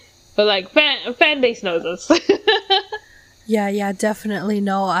 but like Fanbase knows us. Yeah, definitely.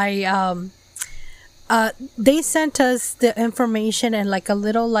 No, they sent us the information and like a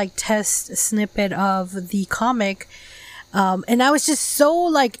little like test snippet of the comic. And I was just so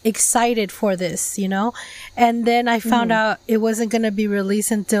like excited for this, you know, and then I found out it wasn't going to be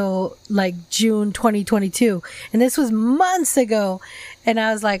released until like June 2022. And this was months ago. And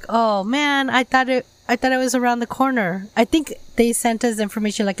I was like, oh man, I thought it was around the corner. I think they sent us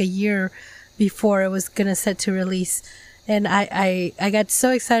information like a year before it was going to set to release. And I got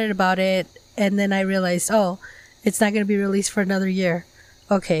so excited about it. And then I realized, oh, it's not going to be released for another year.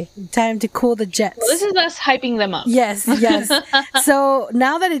 Okay, time to cool the jets. Well, this is us hyping them up. Yes. So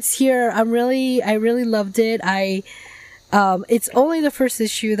now that it's here, I really loved it. It's only the first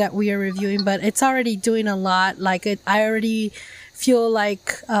issue that we are reviewing, but it's already doing a lot. Like I already feel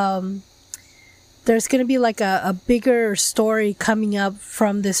like there's gonna be like a bigger story coming up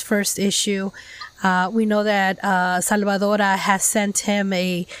from this first issue. We know that Salvadora has sent him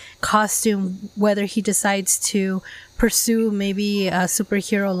a costume, whether he decides to pursue maybe a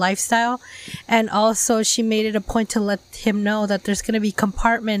superhero lifestyle. And also she made it a point to let him know that there's going to be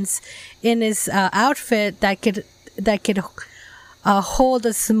compartments in his outfit that could hold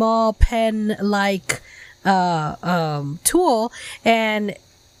a small pen like tool. And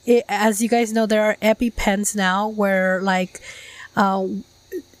as you guys know, there are EpiPens now where like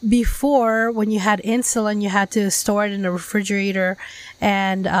before, when you had insulin, you had to store it in a refrigerator,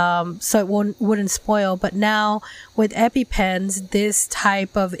 and so it wouldn't spoil. But now with EpiPens, this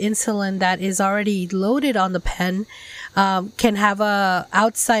type of insulin that is already loaded on the pen can have a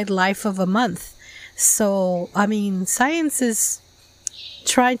outside life of a month. So I mean, science is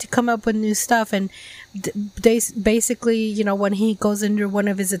trying to come up with new stuff, and basically, you know, when he goes under one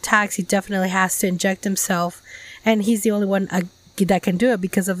of his attacks, he definitely has to inject himself, and he's the only one that can do it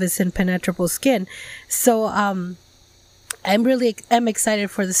because of his impenetrable skin. So I'm excited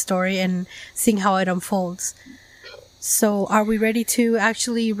for the story and seeing how it unfolds. So are we ready to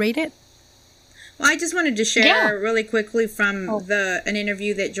actually rate it? Well, I just wanted to share really quickly from an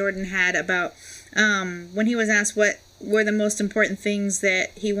interview that Jordan had about when he was asked what were the most important things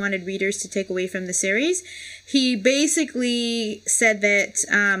that he wanted readers to take away from the series. He basically said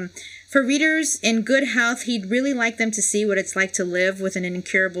that for readers in good health, he'd really like them to see what it's like to live with an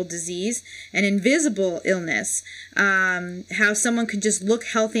incurable disease, an invisible illness, how someone could just look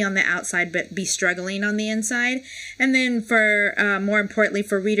healthy on the outside but be struggling on the inside. And then for, more importantly,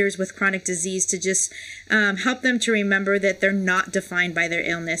 for readers with chronic disease to just help them to remember that they're not defined by their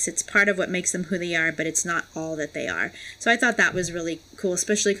illness. It's part of what makes them who they are, but it's not all that they are. So I thought that was really cool,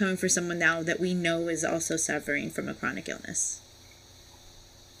 especially coming from someone now that we know is also suffering from a chronic illness.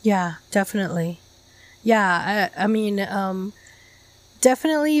 Yeah, definitely. Yeah, I mean,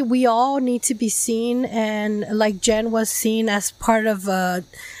 definitely we all need to be seen, and like Jen was seen as part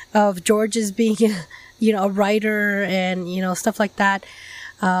of George's being a writer and stuff like that.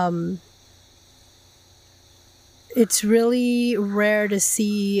 It's really rare to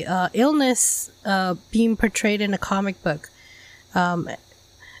see illness being portrayed in a comic book.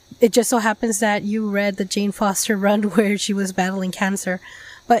 It just so happens that you read the Jane Foster run where she was battling cancer,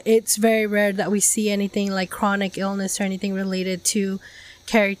 but it's very rare that we see anything like chronic illness or anything related to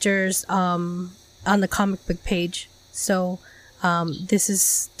characters on the comic book page. So this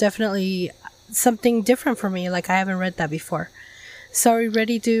is definitely something different for me. Like, I haven't read that before. So are you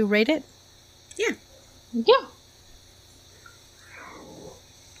ready to rate it? Yeah. Yeah.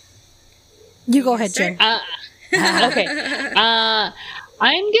 You go ahead, Jen. Okay.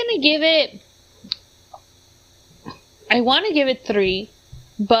 I'm gonna give it. I want to give it 3,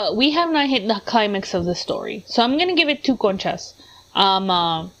 but we have not hit the climax of the story, so I'm gonna give it 2 conchas.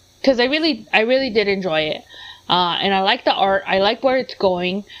 Because I really did enjoy it, and I like the art. I like where it's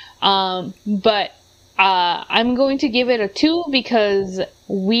going. But I'm going to give it a 2 because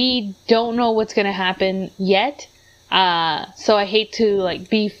we don't know what's gonna happen yet. So I hate to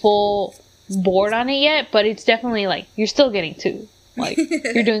like be full bored on it yet, but it's definitely like you're still getting 2. Like,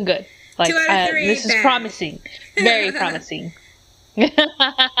 you're doing good. Like, 2 out of 3 this is bad. promising, very promising. Yeah,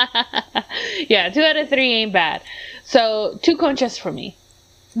 2 out of 3 ain't bad. So 2 conchas for me.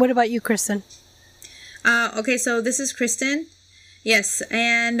 What about you, Kristen? Okay, so this is Kristen. Yes,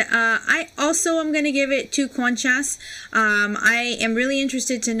 and I also am going to give it 2 conchas. I am really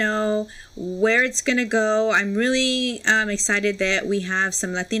interested to know where it's going to go. I'm really excited that we have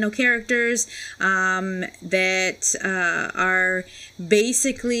some Latino characters that are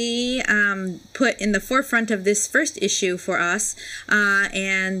basically put in the forefront of this first issue for us.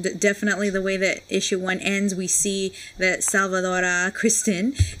 And definitely the way that issue 1 ends, we see that Salvadora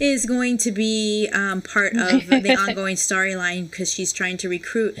Kristen is going to be part of the ongoing storyline, because she's trying to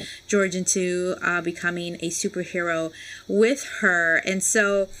recruit George into becoming a superhero with her. And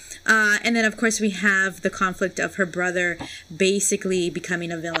so, and then of course we have the conflict of her brother basically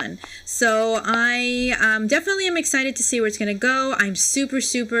becoming a villain. So I definitely am excited to see where it's going to go. I'm super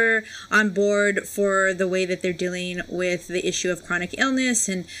on board for the way that they're dealing with the issue of chronic illness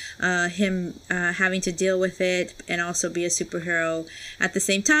and him having to deal with it and also be a superhero at the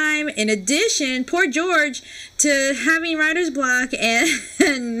same time. In addition, poor George, to having writer's block and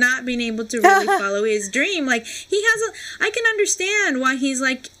not being able to really follow his dream. Like, I can understand why he's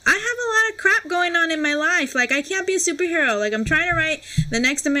like, I have a lot of crap going on in my life. Like, I can't be a superhero. Like, I'm trying to write the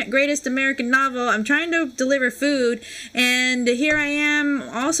next greatest American novel. I'm trying to deliver food. And here I am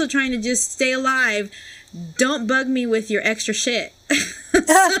also trying to just stay alive. Don't bug me with your extra shit.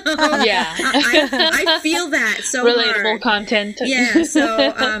 Yeah. I feel that so relatable hard. Content. Yeah.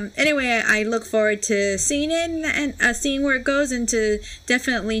 So anyway, I look forward to seeing it and seeing where it goes, and to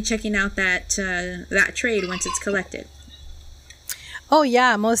definitely checking out that trade once it's collected. Oh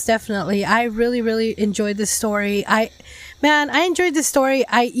yeah, most definitely. I really enjoyed the story. I enjoyed the story.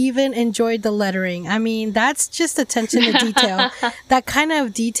 I even enjoyed the lettering. I mean, that's just attention to detail. That kind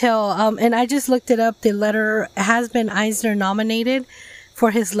of detail. And I just looked it up. The letterer has been Eisner nominated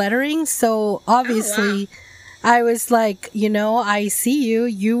for his lettering. So obviously, I was like, I see you.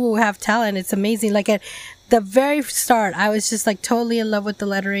 You have talent. It's amazing. Like at the very start, I was just like totally in love with the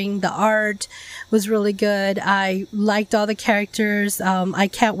lettering. The art was really good. I liked all the characters. I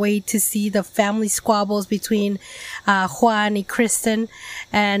can't wait to see the family squabbles between Juan and Kristen,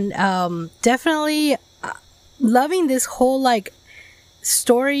 and definitely loving this whole like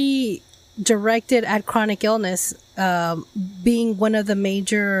story directed at chronic illness, being one of the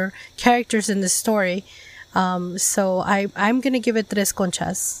major characters in the story. So I'm gonna give it 3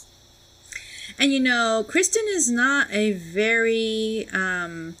 conchas. And Kristen is not a very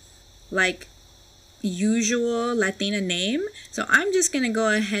usual Latina name, so I'm just gonna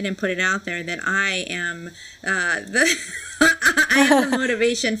go ahead and put it out there that I am I am the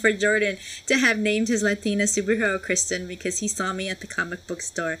motivation for Jordan to have named his Latina superhero Kristen, because he saw me at the comic book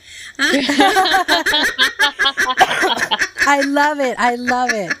store. I love it.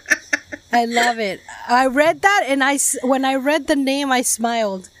 I read that, and when I read the name, I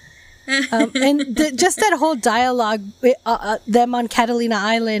smiled. And just that whole dialogue, them on Catalina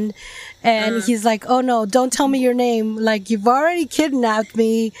Island, and he's like, "Oh no, don't tell me your name. Like, you've already kidnapped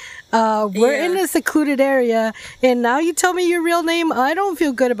me. We're in a secluded area, and now you tell me your real name. I don't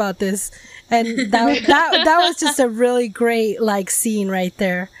feel good about this." And that was just a really great like scene right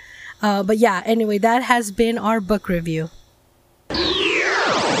there. But yeah, anyway, that has been our book review.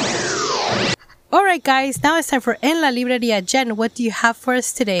 All right, guys, now it's time for En la Librería. Jen, what do you have for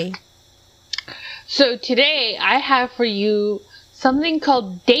us today? So today I have for you something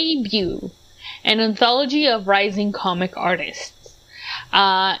called Debut, an anthology of rising comic artists.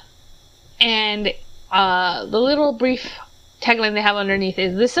 And the little brief tagline they have underneath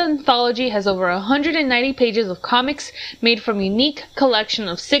is, this anthology has over 190 pages of comics made from a unique collection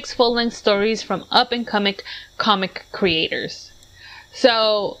of 6 full-length stories from up-and-coming comic creators.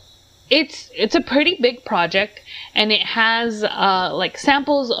 So it's a pretty big project, and it has like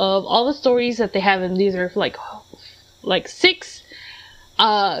samples of all the stories that they have, and these are like 6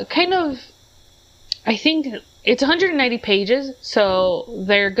 kind of, I think it's 190 pages, so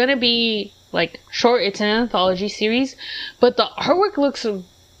they're gonna be like short. It's an anthology series, but the artwork looks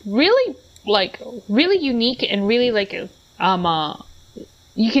really unique and really like you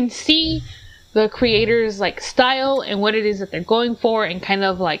can see the creators like style and what it is that they're going for, and kind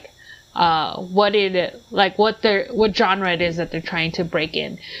of like what genre it is that they're trying to break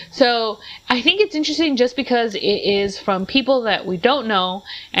in. So I think it's interesting just because it is from people that we don't know,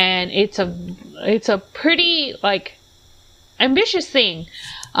 and it's a pretty like ambitious thing.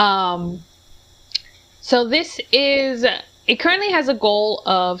 So this is, it currently has a goal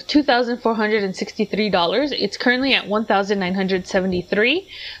of $2,463. It's currently at $1,973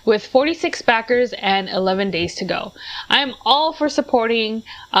 with 46 backers and 11 days to go. I'm all for supporting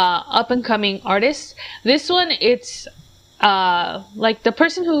up-and-coming artists. This one, it's like the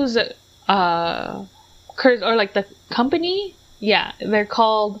person who's or like the company, yeah, they're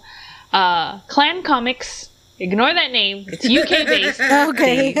called Clan Comics. Ignore that name. It's UK based.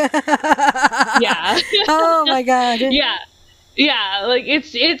 Okay. Yeah. Oh my god. Yeah. Yeah, like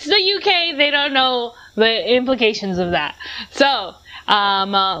it's the UK. They don't know the implications of that. So,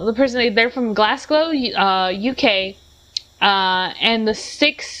 the person, they're from Glasgow, UK, and the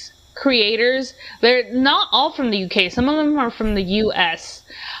 6 creators, they're not all from the UK. Some of them are from the US.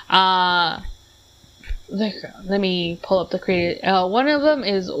 Let me pull up the creator. One of them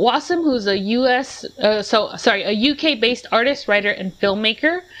is Wassim, who's a UK based artist, writer, and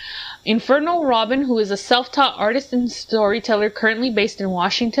filmmaker. Infernal Robin, who is a self-taught artist and storyteller currently based in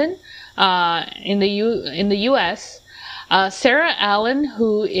Washington, in the US. Sarah Allen,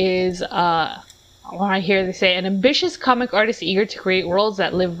 who is I hear they say an ambitious comic artist eager to create worlds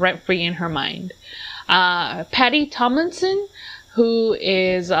that live rent-free in her mind. Patty Tomlinson, who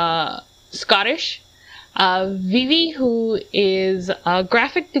is Scottish. Vivi, who is a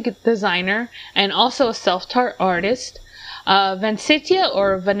graphic designer and also a self-taught artist. Vanessa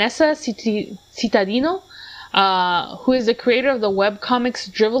Cittadino, who is the creator of the webcomics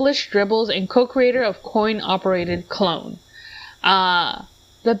Dribblish Dribbles and co-creator of Coin-Operated Clone.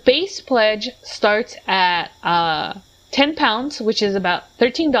 The base pledge starts at £10, which is about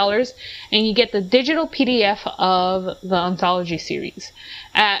 $13, and you get the digital PDF of the anthology series.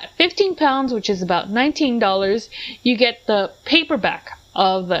 At £15, which is about $19, you get the paperback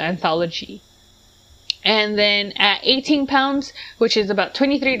of the anthology. And then at £18, which is about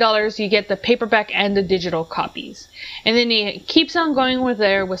 $23, you get the paperback and the digital copies. And then it keeps on going with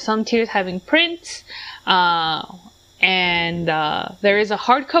some tiers having prints, and there is a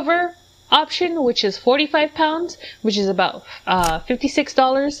hardcover option, which is £45, which is about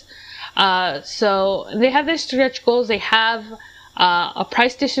 $56. So they have their stretch goals. They have a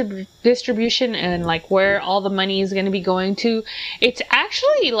price distribution and like where all the money is going to be going to. It's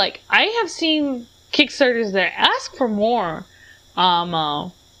actually like, I have seen Kickstarters that ask for more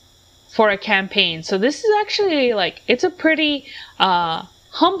for a campaign. So this is actually like, it's a pretty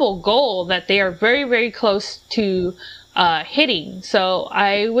humble goal that they are very, very close to hitting. So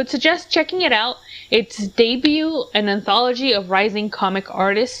I would suggest checking it out. It's Debut, an anthology of rising comic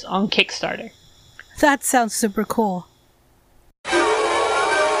artists on Kickstarter. That sounds super cool.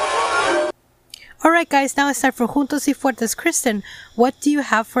 Alright guys, now it's time for Juntos y Fuertes. Kristen, what do you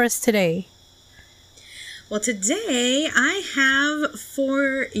have for us today? Well, today I have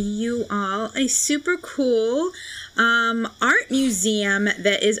for you all a super cool art museum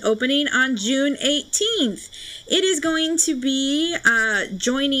that is opening on June 18th. It is going to be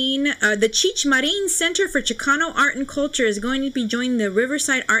joining the Cheech Marin Center for Chicano Art and Culture is going to be joining the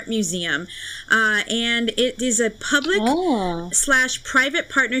Riverside Art Museum. And it is a public/private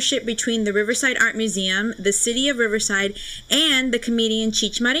partnership between the Riverside Art Museum, the City of Riverside, and the comedian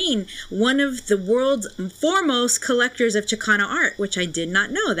Cheech Marin, one of the world's foremost collectors of Chicano art, which I did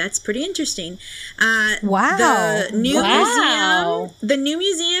not know. That's pretty interesting. Wow. The new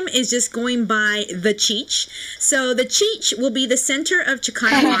museum is just going by the Cheech. So the Cheech will be the center of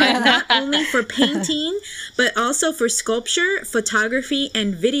Chicano art, not only for painting, but also for sculpture, photography,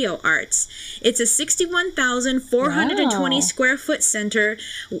 and video arts. It's a 61,420 square foot center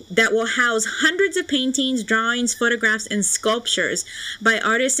that will house hundreds of paintings, drawings, photographs, and sculptures by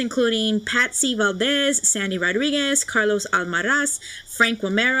artists including Patsy Valdez, Sandy Rodriguez, Carlos Almaraz, Frank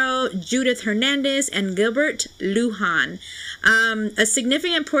Romero, Judith Hernandez, and Gilbert Lujan. A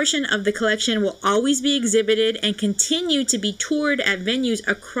significant portion of the collection will always be exhibited and continue to be toured at venues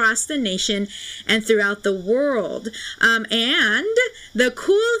across the nation and throughout the world. And the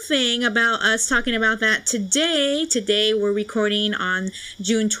cool thing about us talking about that today we're recording on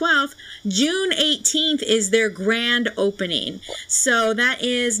June 12th. June 18th is their grand opening. So that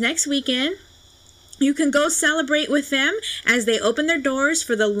is next weekend. You can go celebrate with them as they open their doors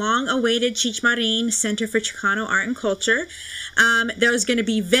for the long-awaited Cheech Marin Center for Chicano Art and Culture. There's going to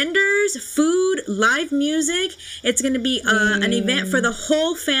be vendors, food, live music. It's going to be an event for the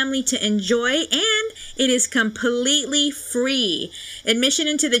whole family to enjoy, and it is completely free. Admission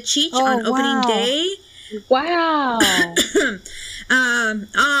into the Cheech on opening day. Wow.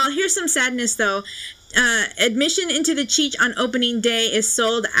 Here's some sadness, though. Admission into the Cheech on opening day is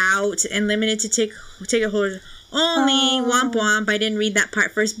sold out and limited to ticket holders only. Womp womp. I didn't read that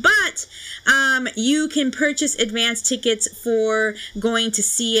part first, but you can purchase advance tickets for going to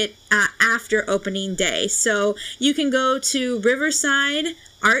see it after opening day. So you can go to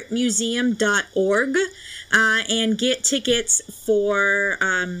riversideartmuseum.org and get tickets for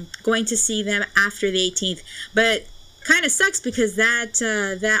going to see them after the 18th. But kind of sucks because that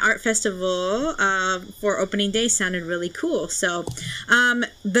art festival for opening day sounded really cool. So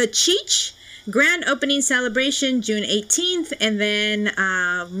the Cheech grand opening celebration June 18th, and then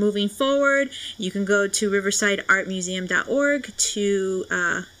moving forward you can go to riversideartmuseum.org to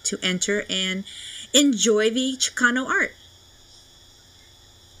enter and enjoy the Chicano art.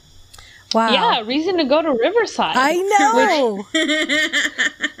 Wow. Yeah, reason to go to Riverside. I know.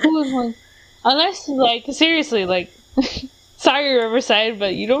 Unless, like, seriously, like, sorry, Riverside,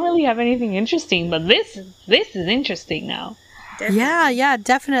 but you don't really have anything interesting. But this is interesting now. Definitely. Yeah,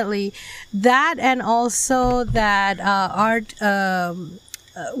 definitely. That, and also that art,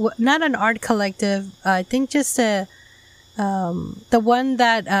 not an art collective. I think just the one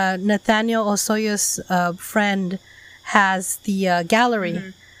that Nathaniel Osoyo's friend has, the gallery.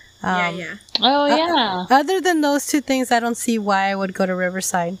 Mm-hmm. Yeah. Oh, yeah. Other than those two things, I don't see why I would go to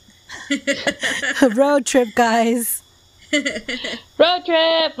Riverside. Road trip, guys. Road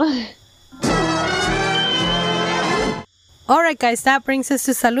trip. All right, guys, that brings us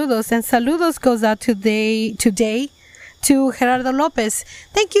to saludos, and saludos goes out today to Gerardo Lopez.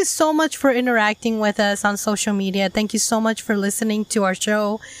 Thank you so much for interacting with us on social media. Thank you so much for listening to our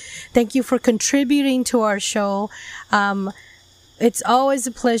show. Thank you for contributing to our show. It's always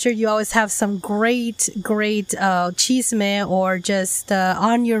a pleasure. You always have some great chisme or just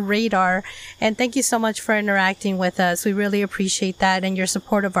on your radar. And thank you so much for interacting with us. We really appreciate that and your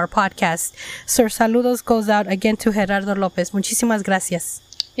support of our podcast. Sir, saludos goes out again to Gerardo Lopez. Muchísimas gracias.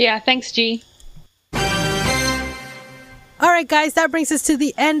 Yeah, thanks, G. All right, guys, that brings us to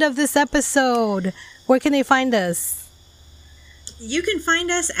the end of this episode. Where can they find us? You can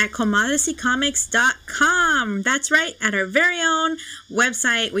find us at comadresycomics.com. That's right, at our very own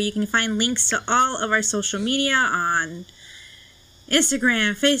website where you can find links to all of our social media on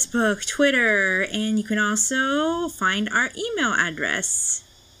Instagram, Facebook, Twitter, and you can also find our email address,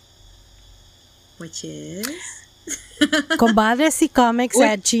 which is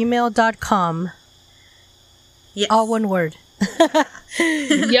comadresycomics@gmail.com. Yes. All one word.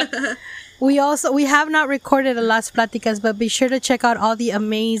 Yep. We have not recorded a Las Platicas, but be sure to check out all the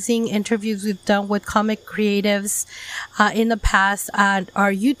amazing interviews we've done with comic creatives in the past at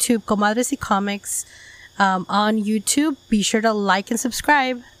our YouTube, Comadres y Comics, on YouTube. Be sure to like and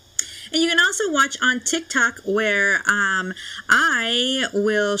subscribe. And you can also watch on TikTok, where I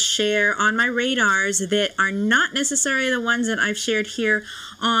will share on my radars that are not necessarily the ones that I've shared here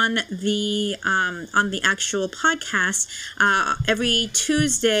on the actual podcast. Every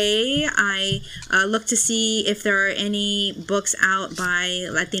Tuesday, I look to see if there are any books out by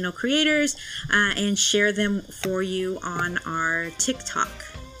Latino creators and share them for you on our TikTok.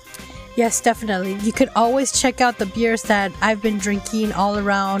 Yes, definitely. You could always check out the beers that I've been drinking all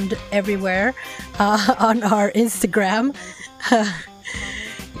around everywhere on our Instagram.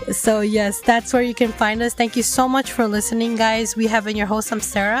 So yes, that's where you can find us. Thank you so much for listening, guys. We have been your host. I'm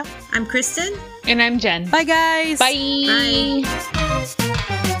Sarah. I'm Kristen. And I'm Jen. Bye, guys. Bye. Bye.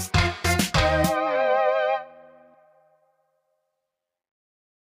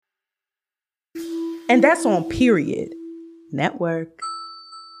 And that's on Period Network.